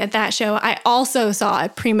did see at that show, I also saw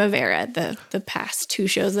at Primavera, the past two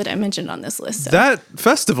shows that I mentioned on this list. So. That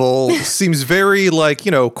festival seems very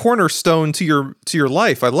cornerstone to your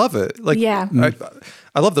life. I love it.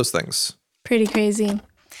 I love those things. Pretty crazy.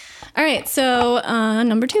 All right, so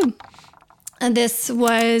number 2. This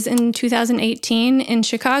was in 2018 in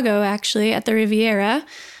Chicago, actually, at the Riviera.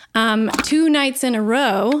 2 nights in a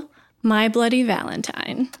row, My Bloody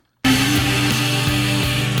Valentine.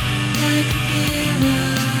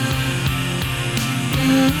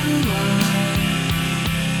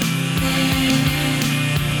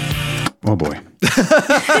 Oh boy.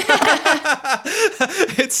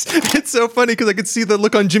 It's so funny because I could see the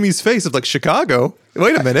look on Jimmy's face of like, Chicago?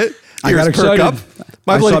 Wait a minute. I got excited. Up.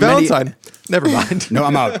 My Bloody Valentine. Never mind. No,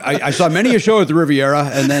 I'm out. I saw many a show at the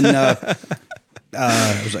Riviera, and then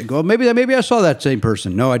I was like, well, maybe I saw that same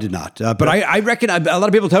person. No, I did not. But I reckon a lot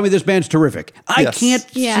of people tell me this band's terrific. I can't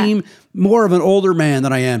seem more of an older man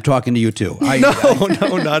than I am talking to you two. No,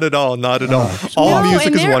 not at all. Not at all. All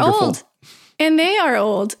music is wonderful. Old. And they are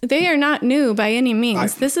old. They are not new by any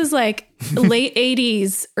means. This is like late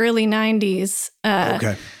 80s, early 90s.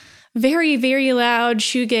 Okay. Very, very loud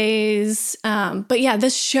shoegaze. But yeah,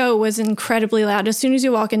 this show was incredibly loud. As soon as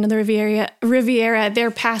you walk into the Riviera,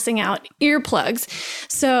 they're passing out earplugs.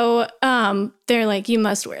 So they're like, you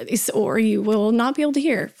must wear these or you will not be able to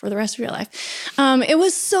hear for the rest of your life. It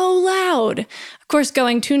was so loud. Of course,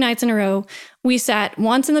 going 2 nights in a row, we sat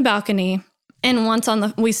once in the balcony and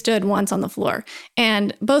we stood once on the floor.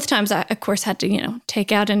 And both times I, of course, had to,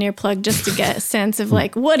 take out an earplug just to get a sense of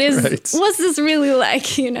like, what's this really like,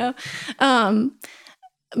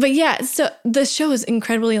 But yeah, so the show was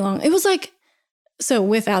incredibly long. It was like So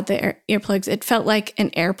without the earplugs, it felt like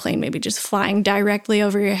an airplane maybe just flying directly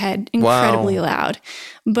over your head, incredibly loud.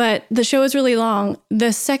 But the show was really long.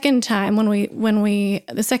 The second time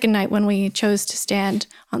the second night when we chose to stand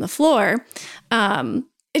on the floor,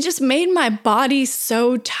 it just made my body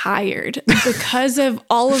so tired because of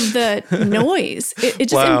all of the noise. It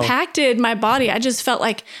just impacted my body. I just felt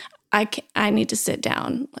like I need to sit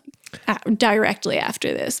down directly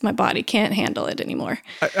after this. My body can't handle it anymore.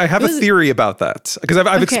 I have a theory about that because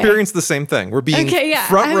I've experienced the same thing. We're being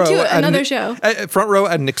front row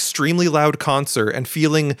at an extremely loud concert and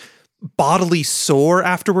feeling bodily sore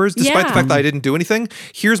afterwards, despite the fact that I didn't do anything.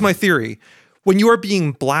 Here's my theory. When you are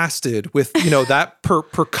being blasted with, that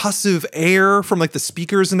percussive air from like the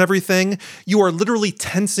speakers and everything, you are literally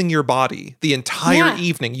tensing your body the entire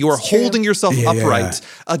evening. You are holding yourself upright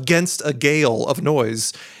against a gale of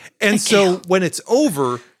noise. And so when it's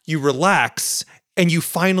over, you relax and you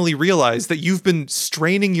finally realize that you've been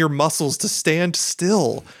straining your muscles to stand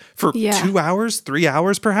still for 2 hours, 3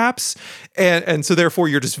 hours perhaps. And so therefore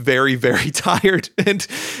you're just very, very tired. And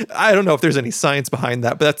I don't know if there's any science behind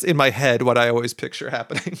that, but that's in my head what I always picture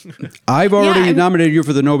happening. I've already nominated you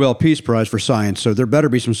for the Nobel Peace Prize for science, so there better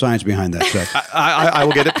be some science behind that, Seth. I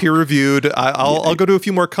will get it peer reviewed. I'll go to a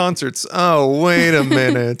few more concerts. Oh, wait a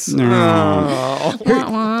minute.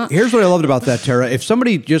 Here's what I loved about that, Tara. If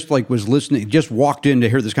somebody just was listening, just walked in to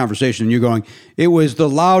hear this conversation and you're going, it was the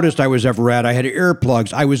loudest I was ever at. I had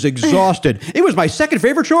earplugs. I was exhausted. It was my second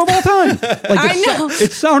favorite show of all time. I know.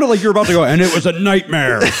 It sounded like you were about to go, and it was a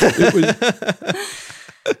nightmare.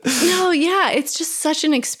 It's just such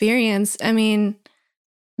an experience. I mean,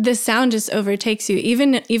 the sound just overtakes you,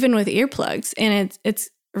 even with earplugs, and it's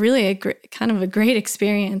really a kind of a great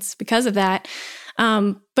experience because of that.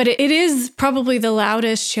 But it is probably the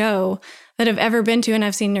loudest show that I've ever been to, and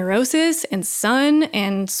I've seen Neurosis and Sun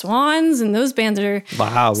and Swans, and those bands are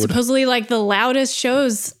supposedly like the loudest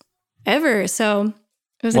shows ever. So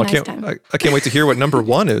it was a nice time. I can't wait to hear what number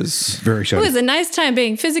one is. Very exciting. It was a nice time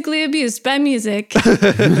being physically abused by music.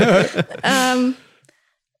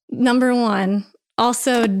 Number one,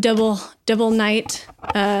 also double night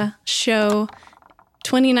show,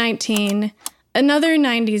 2019, another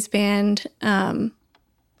 90s band.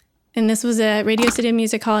 And this was a Radio City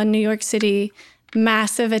Music Hall in New York City,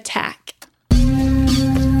 Massive Attack.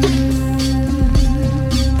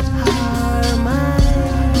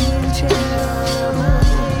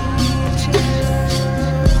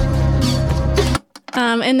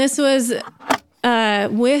 And this was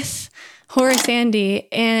with Horace Andy,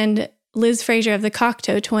 and Liz Fraser of the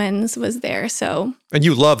Cocteau Twins was there. And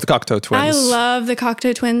you love the Cocteau Twins. I love the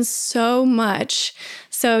Cocteau Twins so much.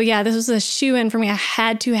 So yeah, this was a shoo-in for me. I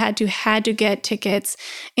had to get tickets.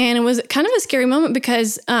 And it was kind of a scary moment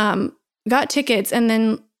because got tickets, and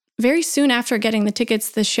then very soon after getting the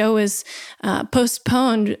tickets, the show was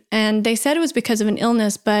postponed. And they said it was because of an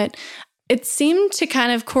illness, but it seemed to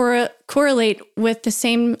kind of correlate with the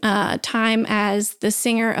same time as the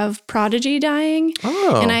singer of Prodigy dying.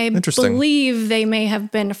 Oh, and I interesting. believe they may have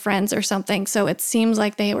been friends or something. So it seems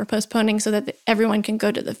like they were postponing so that everyone can go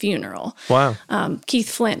to the funeral. Wow. Keith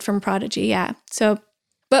Flint from Prodigy, yeah. So,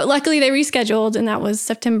 but luckily they rescheduled, and that was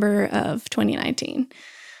September of 2019.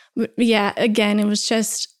 But yeah, again, it was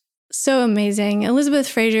just so amazing. Elizabeth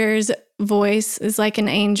Fraser's voice is like an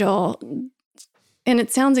angel. And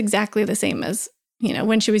it sounds exactly the same as,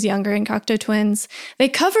 when she was younger in Cocteau Twins. They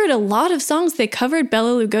covered a lot of songs. They covered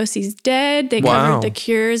Bela Lugosi's Dead. They covered The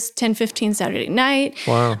Cure's 10:15 Saturday Night.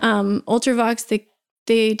 Wow. Ultravox,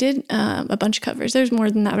 they did a bunch of covers. There's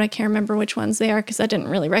more than that, but I can't remember which ones they are because I didn't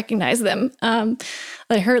really recognize them.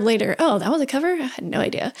 I heard later, oh, that was a cover? I had no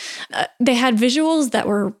idea. They had visuals that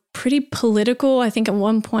were pretty political. I think at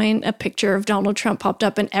one point a picture of Donald Trump popped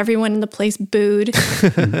up and everyone in the place booed.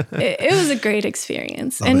 It was a great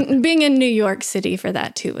experience. Being in New York City for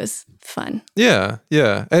that too was fun. Yeah,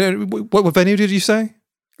 yeah. And what venue did you say?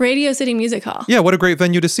 Radio City Music Hall. Yeah, what a great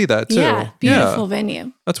venue to see that too. Yeah, beautiful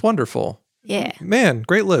venue. That's wonderful. Yeah. Man,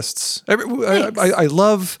 great lists. I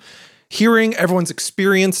love hearing everyone's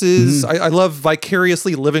experiences. I love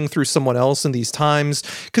vicariously living through someone else in these times.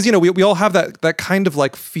 Because, we all have that kind of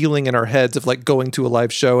like feeling in our heads of like going to a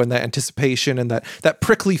live show and that anticipation and that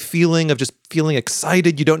prickly feeling of just feeling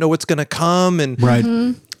excited. You don't know what's going to come. And right.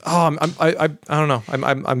 I don't know.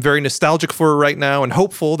 I'm very nostalgic for it right now and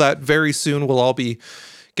hopeful that very soon we'll all be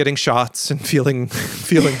getting shots and feeling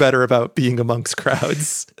better about being amongst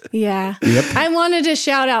crowds. Yeah. Yep. I wanted to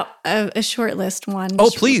shout out a short list one. Oh,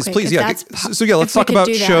 please. Yeah. So yeah, let's talk about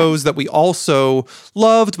shows that we also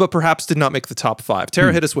loved, but perhaps did not make the top 5.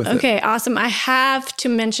 Tara, hit us with it. Okay, awesome. I have to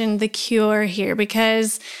mention The Cure here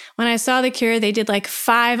because when I saw The Cure, they did like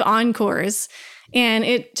 5 encores and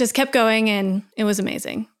it just kept going and it was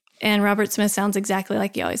amazing. And Robert Smith sounds exactly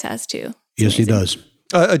like he always has too. Yes, he does.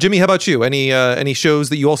 Jimmy, how about you? Any shows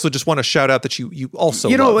that you also just want to shout out that you also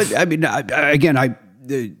love? I mean,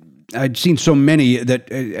 I'd seen so many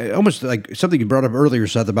that almost like something you brought up earlier,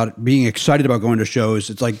 Seth, about being excited about going to shows.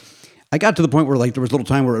 It's like I got to the point where like there was a little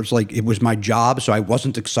time where it was like it was my job, so I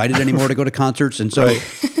wasn't excited anymore to go to concerts. And so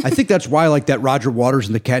I think that's why like that Roger Waters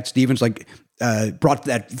and the Cat Stevens like brought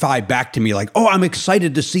that vibe back to me. Like, oh, I'm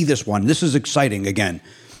excited to see this one. This is exciting again.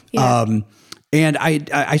 Yeah. And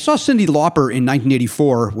I saw Cyndi Lauper in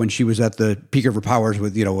 1984 when she was at the peak of her powers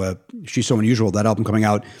with, She's So Unusual, that album coming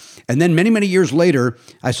out. And then many, many years later,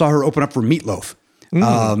 I saw her open up for Meatloaf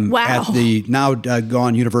at the now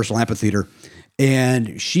gone Universal Amphitheater.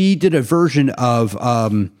 And she did a version of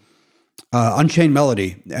Unchained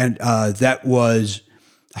Melody, and that was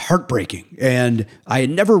heartbreaking. And I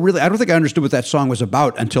don't think I understood what that song was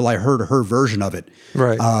about until I heard her version of it.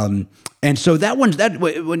 Right. And so that's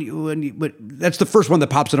the first one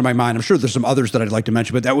that pops into my mind. I'm sure there's some others that I'd like to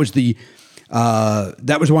mention, but that was the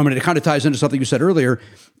one, and it kind of ties into something you said earlier.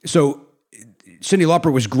 So Cyndi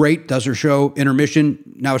Lauper was great, does her show, Intermission.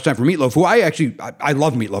 Now it's time for Meatloaf, who I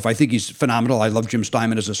love Meatloaf. I think he's phenomenal. I love Jim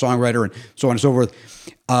Steinman as a songwriter and so on and so forth.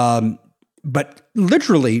 But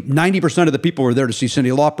literally 90% of the people were there to see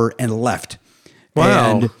Cyndi Lauper and left.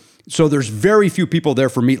 Wow. And so there's very few people there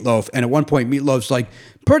for Meatloaf. And at one point, Meatloaf's like,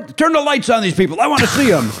 turn the lights on these people. I want to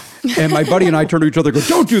see them. And my buddy and I turn to each other and go,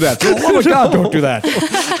 don't do that. For the love of God, don't do that.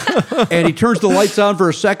 And he turns the lights on for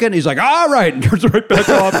a second. He's like, all right. And turns it right back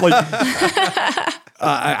off. Like,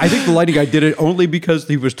 I think the lighting guy did it only because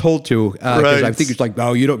he was told to. Because I think he's like,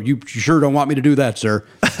 oh, you sure don't want me to do that, sir.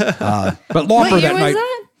 But Lauper that night.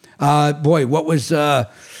 What was...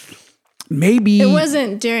 maybe it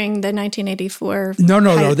wasn't during the 1984.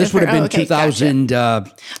 No. This would have been 2000. Gotcha.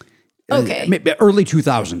 Early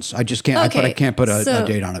 2000s. I just can't. I can't put a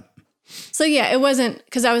date on it. So yeah, it wasn't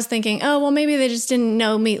because I was thinking, oh well, maybe they just didn't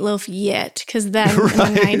know Meatloaf yet because then in the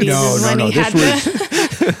 90s is when he had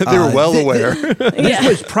the. They were well aware. This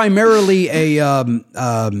was primarily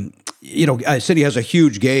City has a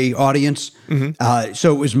huge gay audience,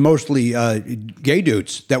 so it was mostly gay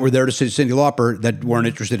dudes that were there to see Cyndi Lauper that weren't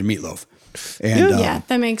interested in Meatloaf. And,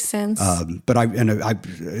 that makes sense. But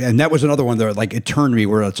and that was another one that like it turned me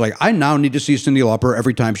where it's like I now need to see Cyndi Lauper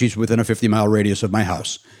every time she's within a 50-mile radius of my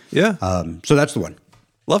house. Yeah. So that's the one.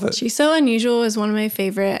 Love it. She's So Unusual is one of my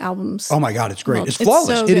favorite albums. Oh my God, it's great. It's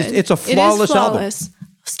flawless. So it's a flawless album.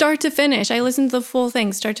 Start to finish. I listen to the full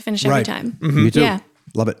thing, start to finish every time. Mm-hmm. Me too. Yeah.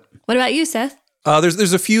 Love it. What about you, Seth?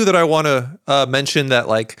 There's a few that I want to mention that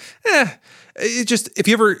it just, if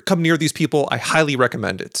you ever come near these people, I highly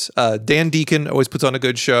recommend it. Dan Deacon always puts on a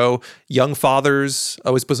good show. Young Fathers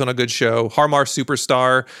always puts on a good show. Harmar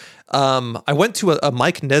Superstar. I went to a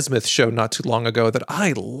Mike Nesmith show not too long ago that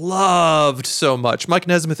I loved so much. Mike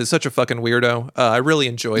Nesmith is such a fucking weirdo. I really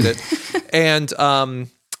enjoyed it. And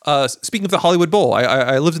speaking of the Hollywood Bowl,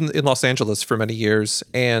 I lived in Los Angeles for many years,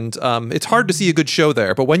 and it's hard to see a good show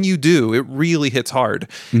there. But when you do, it really hits hard.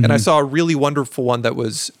 Mm-hmm. And I saw a really wonderful one that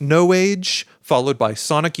was No Age, followed by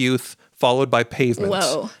Sonic Youth, followed by Pavement.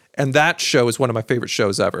 Whoa. And that show is one of my favorite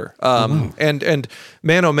shows ever. And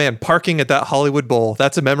man, oh man, parking at that Hollywood Bowl,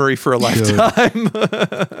 that's a memory for a lifetime.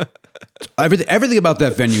 Everything about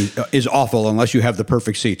that venue is awful unless you have the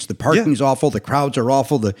perfect seats. The parking's awful. The crowds are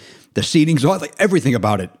awful. The seating's awful. Like, everything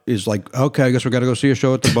about it is like, okay, I guess we got to go see a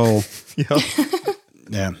show at the Bowl.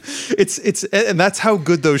 Yeah. It's and that's how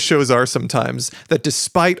good those shows are sometimes, that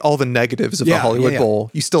despite all the negatives of the Hollywood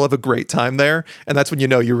Bowl, you still have a great time there. And that's when you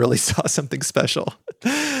know you really saw something special.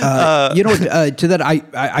 To that,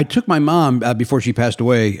 I took my mom before she passed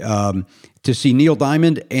away to see Neil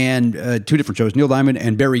Diamond and 2 different shows, Neil Diamond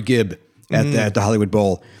and Barry Gibb at the Hollywood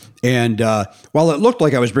Bowl. And while it looked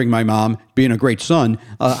like I was bringing my mom, being a great son,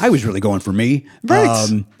 I was really going for me.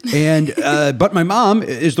 Right. But my mom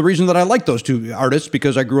is the reason that I like those 2 artists,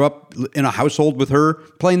 because I grew up in a household with her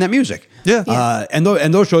playing that music. Yeah. And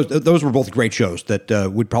those shows, those were both great shows that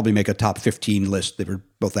would probably make a top 15 list. They were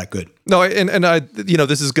both that good. No, and I,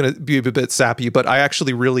 this is going to be a bit sappy, but I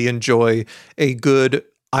actually really enjoy a good,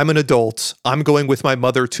 I'm an adult, I'm going with my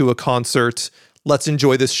mother to a concert, let's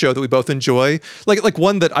enjoy this show that we both enjoy. Like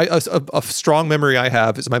one that a strong memory I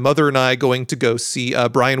have is my mother and I going to go see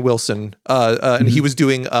Brian Wilson, and he was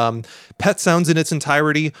doing Pet Sounds in its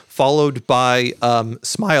entirety, followed by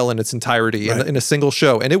Smile in its entirety in a single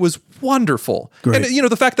show, and it was wonderful. Great. And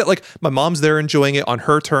the fact that like my mom's there enjoying it on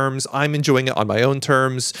her terms, I'm enjoying it on my own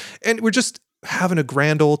terms, and we're just having a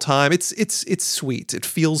grand old time. It's sweet. It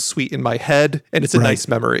feels sweet in my head, and it's a nice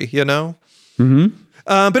memory, Mm-hmm.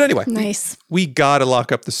 But anyway, nice. We gotta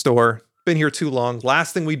lock up the store. Been here too long.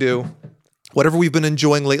 Last thing we do, whatever we've been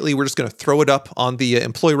enjoying lately, we're just gonna throw it up on the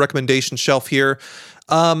employee recommendation shelf here.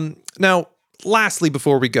 Now, lastly,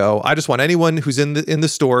 before we go, I just want anyone who's in the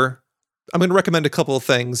store, I'm going to recommend a couple of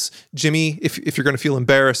things. Jimmy, if you're going to feel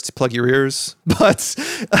embarrassed, plug your ears. But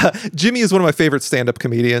Jimmy is one of my favorite stand-up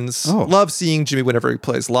comedians. Oh. Love seeing Jimmy whenever he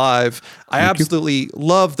plays live. I absolutely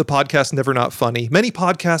love the podcast Never Not Funny. Many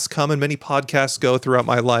podcasts come and many podcasts go throughout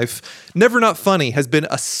my life. Never Not Funny has been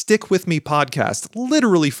a stick-with-me podcast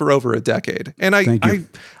literally for over a decade. And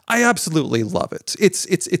I absolutely love it.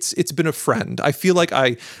 It's been a friend. I feel like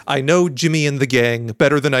I know Jimmy and the gang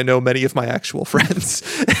better than I know many of my actual friends.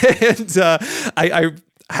 And I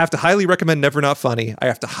have to highly recommend Never Not Funny. I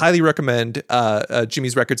have to highly recommend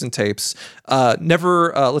Jimmy's Records and Tapes.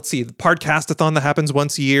 Let's see, the Podcastathon that happens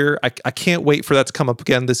once a year. I can't wait for that to come up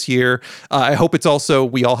again this year. I hope it's also,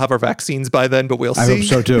 we all have our vaccines by then, but we'll see. I hope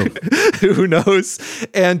so too. Who knows?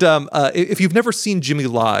 And if you've never seen Jimmy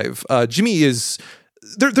live, Jimmy is...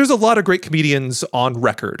 There's a lot of great comedians on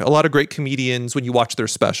record, a lot of great comedians when you watch their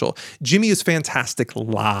special. Jimmy is fantastic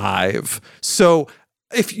live. So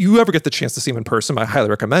if you ever get the chance to see him in person, I highly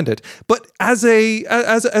recommend it. But as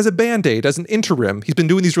a Band-Aid, as an interim, he's been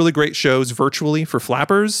doing these really great shows virtually for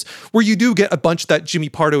Flappers, where you do get a bunch of that Jimmy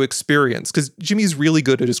Pardo experience, because Jimmy's really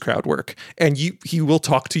good at his crowd work, and he will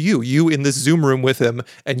talk to you in this Zoom room with him,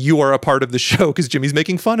 and you are a part of the show because Jimmy's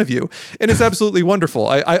making fun of you, and it's absolutely wonderful.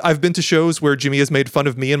 I've been to shows where Jimmy has made fun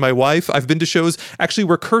of me and my wife. I've been to shows actually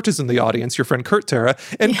where Kurt is in the audience, your friend Kurt, Tara,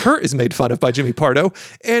 and Kurt is made fun of by Jimmy Pardo,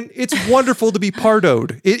 and it's wonderful to be Pardoed.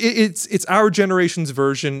 It's our generation's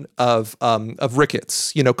version of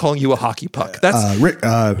Ricketts, calling you a hockey puck. That's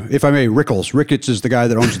if I may, Rickles. Ricketts is the guy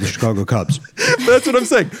that owns the Chicago Cubs. That's what I'm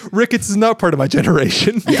saying. Ricketts is not part of my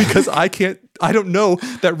generation because I don't know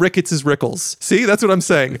that Ricketts is Rickles. See, that's what I'm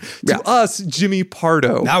saying. To us, Jimmy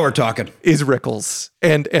Pardo. Now we're talking. Is Rickles.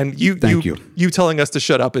 And you telling us to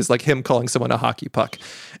shut up is like him calling someone a hockey puck.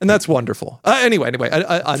 And that's wonderful. Anyway,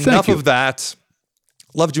 enough of that.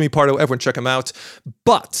 Love Jimmy Pardo. Everyone check him out.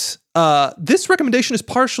 But this recommendation is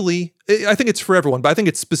partially, I think it's for everyone, but I think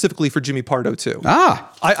it's specifically for Jimmy Pardo too.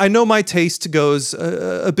 I know my taste goes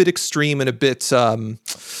a bit extreme and a bit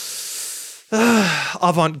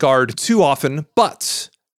avant-garde too often, but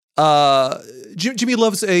Jimmy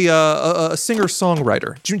loves a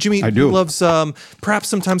singer-songwriter. Jimmy loves perhaps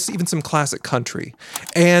sometimes even some classic country.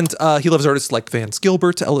 And he loves artists like Vance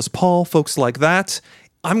Gilbert, Ellis Paul, folks like that.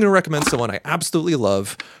 I'm going to recommend someone I absolutely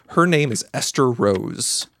love. Her name is Esther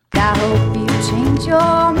Rose. I hope you change your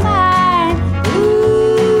mind.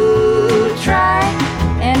 Ooh, try.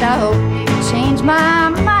 And I hope you change my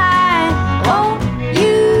mind. Won't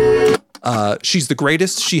you? She's the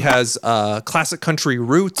greatest. She has classic country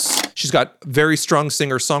roots. She's got very strong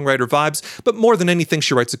singer-songwriter vibes, but more than anything,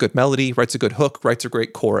 she writes a good melody, writes a good hook, writes a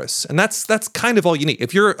great chorus, and that's kind of all you need.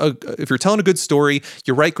 If you're telling a good story,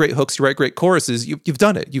 you write great hooks, you write great choruses, you've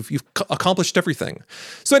done it. You've accomplished everything.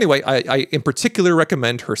 So anyway, I in particular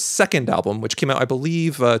recommend her second album, which came out I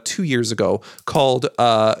believe 2 years ago, called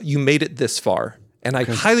 "You Made It This Far," and I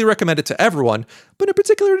highly recommend it to everyone, but in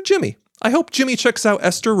particular to Jimmy. I hope Jimmy checks out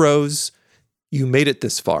Esther Rose. You Made It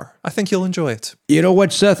This Far. I think you'll enjoy it. You know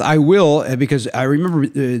what, Seth? I will, because I remember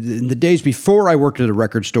in the days before I worked at a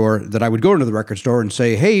record store that I would go into the record store and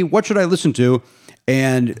say, hey, what should I listen to?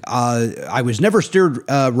 And I was never steered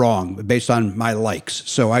wrong based on my likes.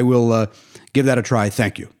 So I will give that a try.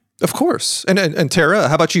 Thank you. Of course. And Tara,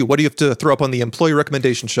 how about you? What do you have to throw up on the employee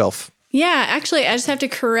recommendation shelf? Yeah, actually, I just have to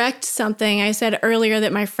correct something. I said earlier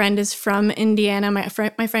that my friend is from Indiana, my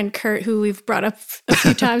friend Kurt, who we've brought up a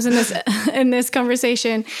few times in this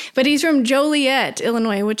conversation, but he's from Joliet,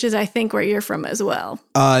 Illinois, which is, I think, where you're from as well.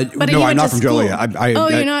 No, I'm not from Joliet.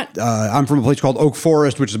 You're not? I'm from a place called Oak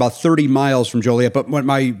Forest, which is about 30 miles from Joliet, but one of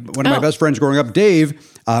my best friends growing up,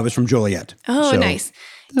 Dave, was from Joliet. Oh, so. Nice.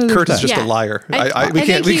 Kurt is just a liar. We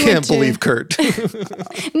can't believe Kurt.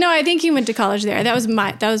 No, I think he went to college there. That was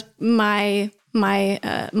my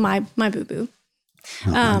boo boo.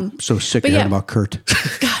 I'm so sick of hearing about Kurt.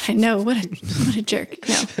 God, I know what a jerk.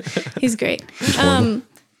 No, he's great. I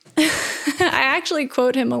actually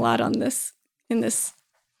quote him a lot in this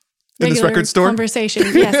regular record store? conversation.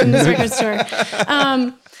 Yes, in this record store.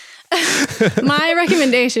 My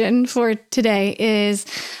recommendation for today is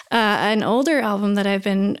an older album that I've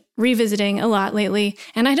been revisiting a lot lately.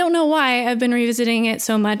 And I don't know why I've been revisiting it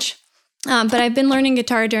so much, but I've been learning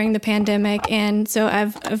guitar during the pandemic. And so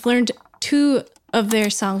I've learned 2 of their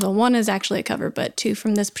songs. Well, one is actually a cover, but 2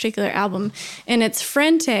 from this particular album. And it's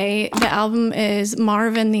Frente. The album is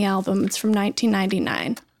Marvin the Album. It's from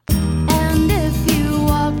 1999. And if you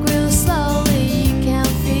walk real slowly, you can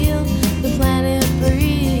feel the planet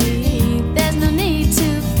breathe. There's no need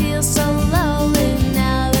to feel so lonely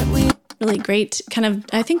now that we... Really great kind of,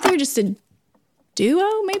 I think they're just a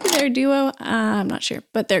duo. Maybe they're a duo. I'm not sure,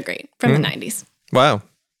 but they're great from the 90s. Wow.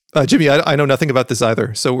 Jimmy, I know nothing about this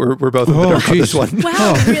either, so we're both in the dark on this one.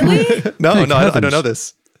 Wow, really? No, I don't know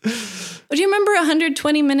this. Do you remember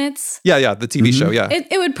 120 Minutes? Yeah, the TV show, yeah.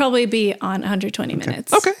 It would probably be on 120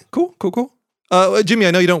 Minutes. Okay, cool. Jimmy,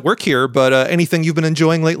 I know you don't work here, but anything you've been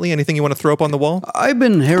enjoying lately? Anything you want to throw up on the wall? I've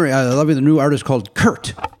been hearing, I love the new artist called Kurt,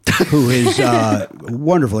 who is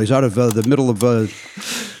wonderful. He's out of the middle of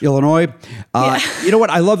Illinois. You know what?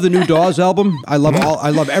 I love the new Dawes album. I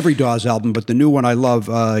love every Dawes album, but the new one I love,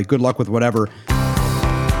 Good Luck with Whatever. Good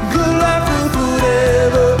luck with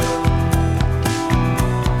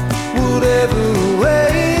whatever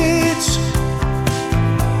waits,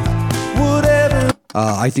 whatever.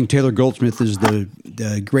 I think Taylor Goldsmith is the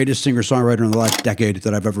greatest singer-songwriter in the last decade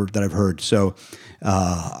that I've heard. So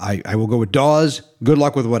I will go with Dawes. Good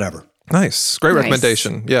luck with whatever. Nice. Great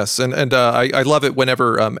recommendation. Yes. And I love it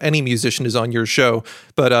whenever any musician is on your show,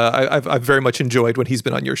 but I've very much enjoyed when he's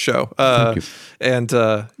been on your show. Thank you. And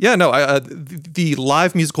the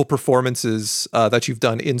live musical performances that you've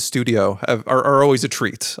done in studio are always a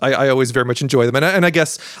treat. I always very much enjoy them. And I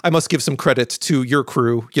guess I must give some credit to your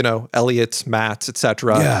crew, Elliot, Matt,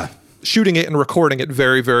 etc. Yeah. Shooting it and recording it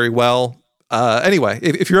very, very well. Anyway,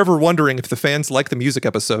 if you're ever wondering if the fans like the music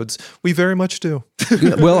episodes, we very much do.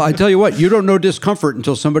 Well, I tell you what, you don't know discomfort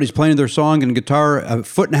until somebody's playing their song and guitar 1.5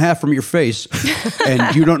 feet from your face,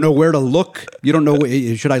 and you don't know where to look. You don't know,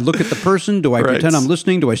 should I look at the person? Do I pretend I'm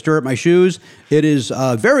listening? Do I stir up my shoes? It is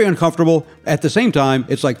very uncomfortable. At the same time,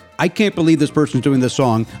 it's like, I can't believe this person's doing this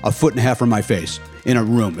song 1.5 feet from my face in a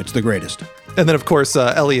room. It's the greatest. And then, of course,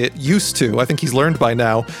 Elliot used to, I think he's learned by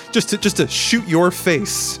now, just to shoot your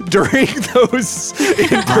face during those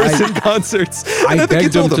in-person concerts. I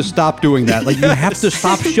begged them to stop doing that. Like, you have to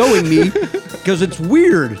stop showing me because it's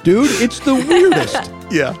weird, dude. It's the weirdest.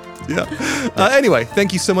 Yeah. Anyway,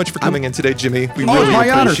 thank you so much for coming in today, Jimmy. We really my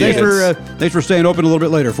honor. appreciate it. Thanks for staying open a little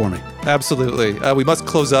bit later for me. Absolutely. We must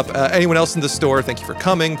close up. Anyone else in the store, thank you for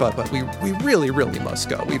coming, but we really, really must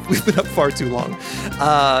go. We've been up far too long.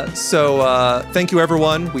 So thank you,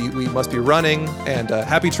 everyone. We must be running, and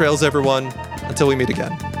happy trails, everyone. Until we meet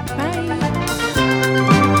again. Bye.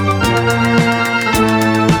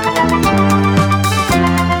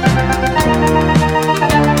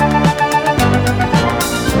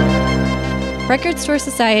 Record Store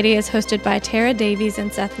Society is hosted by Tara Davies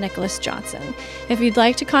and Seth Nicholas Johnson. If you'd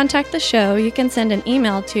like to contact the show, you can send an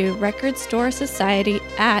email to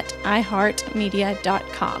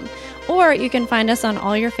recordstoresociety@iheartmedia.com. Or you can find us on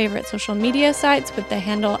all your favorite social media sites with the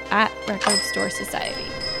handle @Record Store Society.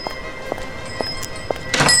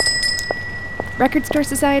 Record Store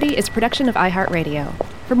Society is a production of iHeartRadio.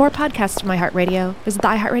 For more podcasts from iHeartRadio, visit the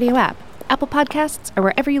iHeartRadio app, Apple Podcasts, or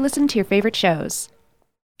wherever you listen to your favorite shows.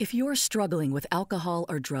 If you're struggling with alcohol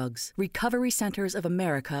or drugs, Recovery Centers of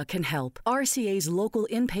America can help. RCA's local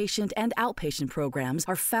inpatient and outpatient programs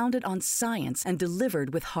are founded on science and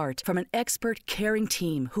delivered with heart from an expert, caring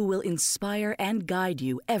team who will inspire and guide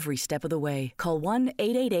you every step of the way. Call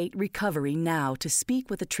 1-888-RECOVERY now to speak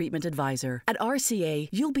with a treatment advisor. At RCA,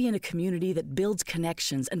 you'll be in a community that builds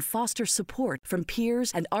connections and fosters support from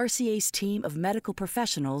peers and RCA's team of medical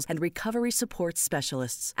professionals and recovery support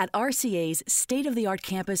specialists. At RCA's state-of-the-art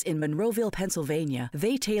campus in Monroeville, Pennsylvania,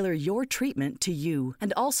 they tailor your treatment to you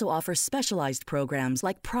and also offer specialized programs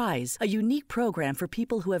like PRIZE, a unique program for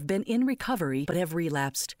people who have been in recovery but have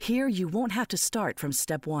relapsed. Here, you won't have to start from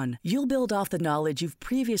step one. You'll build off the knowledge you've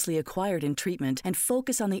previously acquired in treatment and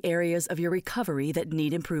focus on the areas of your recovery that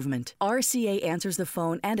need improvement. RCA answers the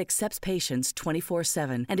phone and accepts patients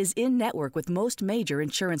 24/7 and is in network with most major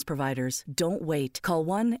insurance providers. Don't wait. Call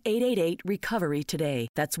 1-888-RECOVERY today.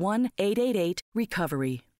 That's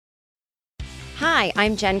 1-888-RECOVERY. Hi,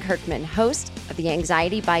 I'm Jen Kirkman, host of the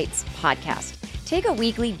Anxiety Bites podcast. Take a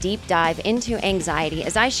weekly deep dive into anxiety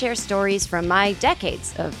as I share stories from my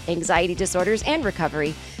decades of anxiety disorders and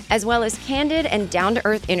recovery, as well as candid and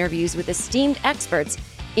down-to-earth interviews with esteemed experts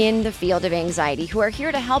in the field of anxiety who are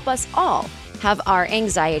here to help us all have our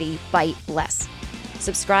anxiety bite less.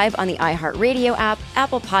 Subscribe on the iHeartRadio app,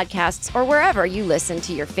 Apple Podcasts, or wherever you listen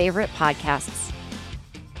to your favorite podcasts.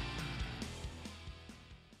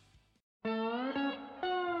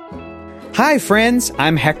 Hi, friends.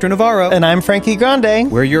 I'm Hector Navarro. And I'm Frankie Grande.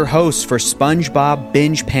 We're your hosts for SpongeBob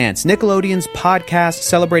Binge Pants, Nickelodeon's podcast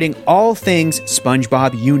celebrating all things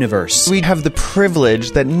SpongeBob universe. We have the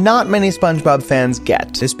privilege that not many SpongeBob fans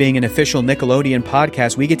get. This being an official Nickelodeon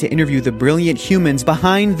podcast, we get to interview the brilliant humans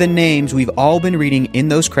behind the names we've all been reading in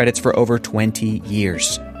those credits for over 20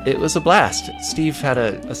 years. It was a blast. Steve had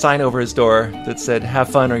a sign over his door that said, "Have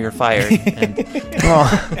fun or you're fired." And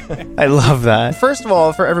I love that. First of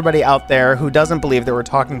all, for everybody out there who doesn't believe that we're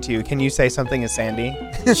talking to you, can you say something as Sandy?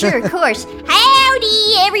 Sure, of course.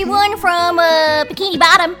 Howdy, everyone from Bikini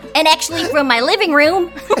Bottom, and actually from my living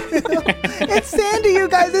room. It's Sandy, you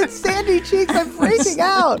guys. It's Sandy Cheeks. I'm freaking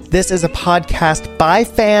out. This is a podcast by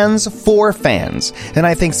fans for fans, and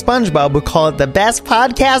I think SpongeBob would call it the best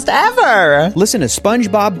podcast ever. Listen to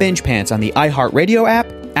SpongeBob Binge Pants on the iHeartRadio app,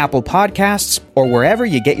 Apple Podcasts, or wherever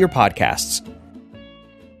you get your podcasts.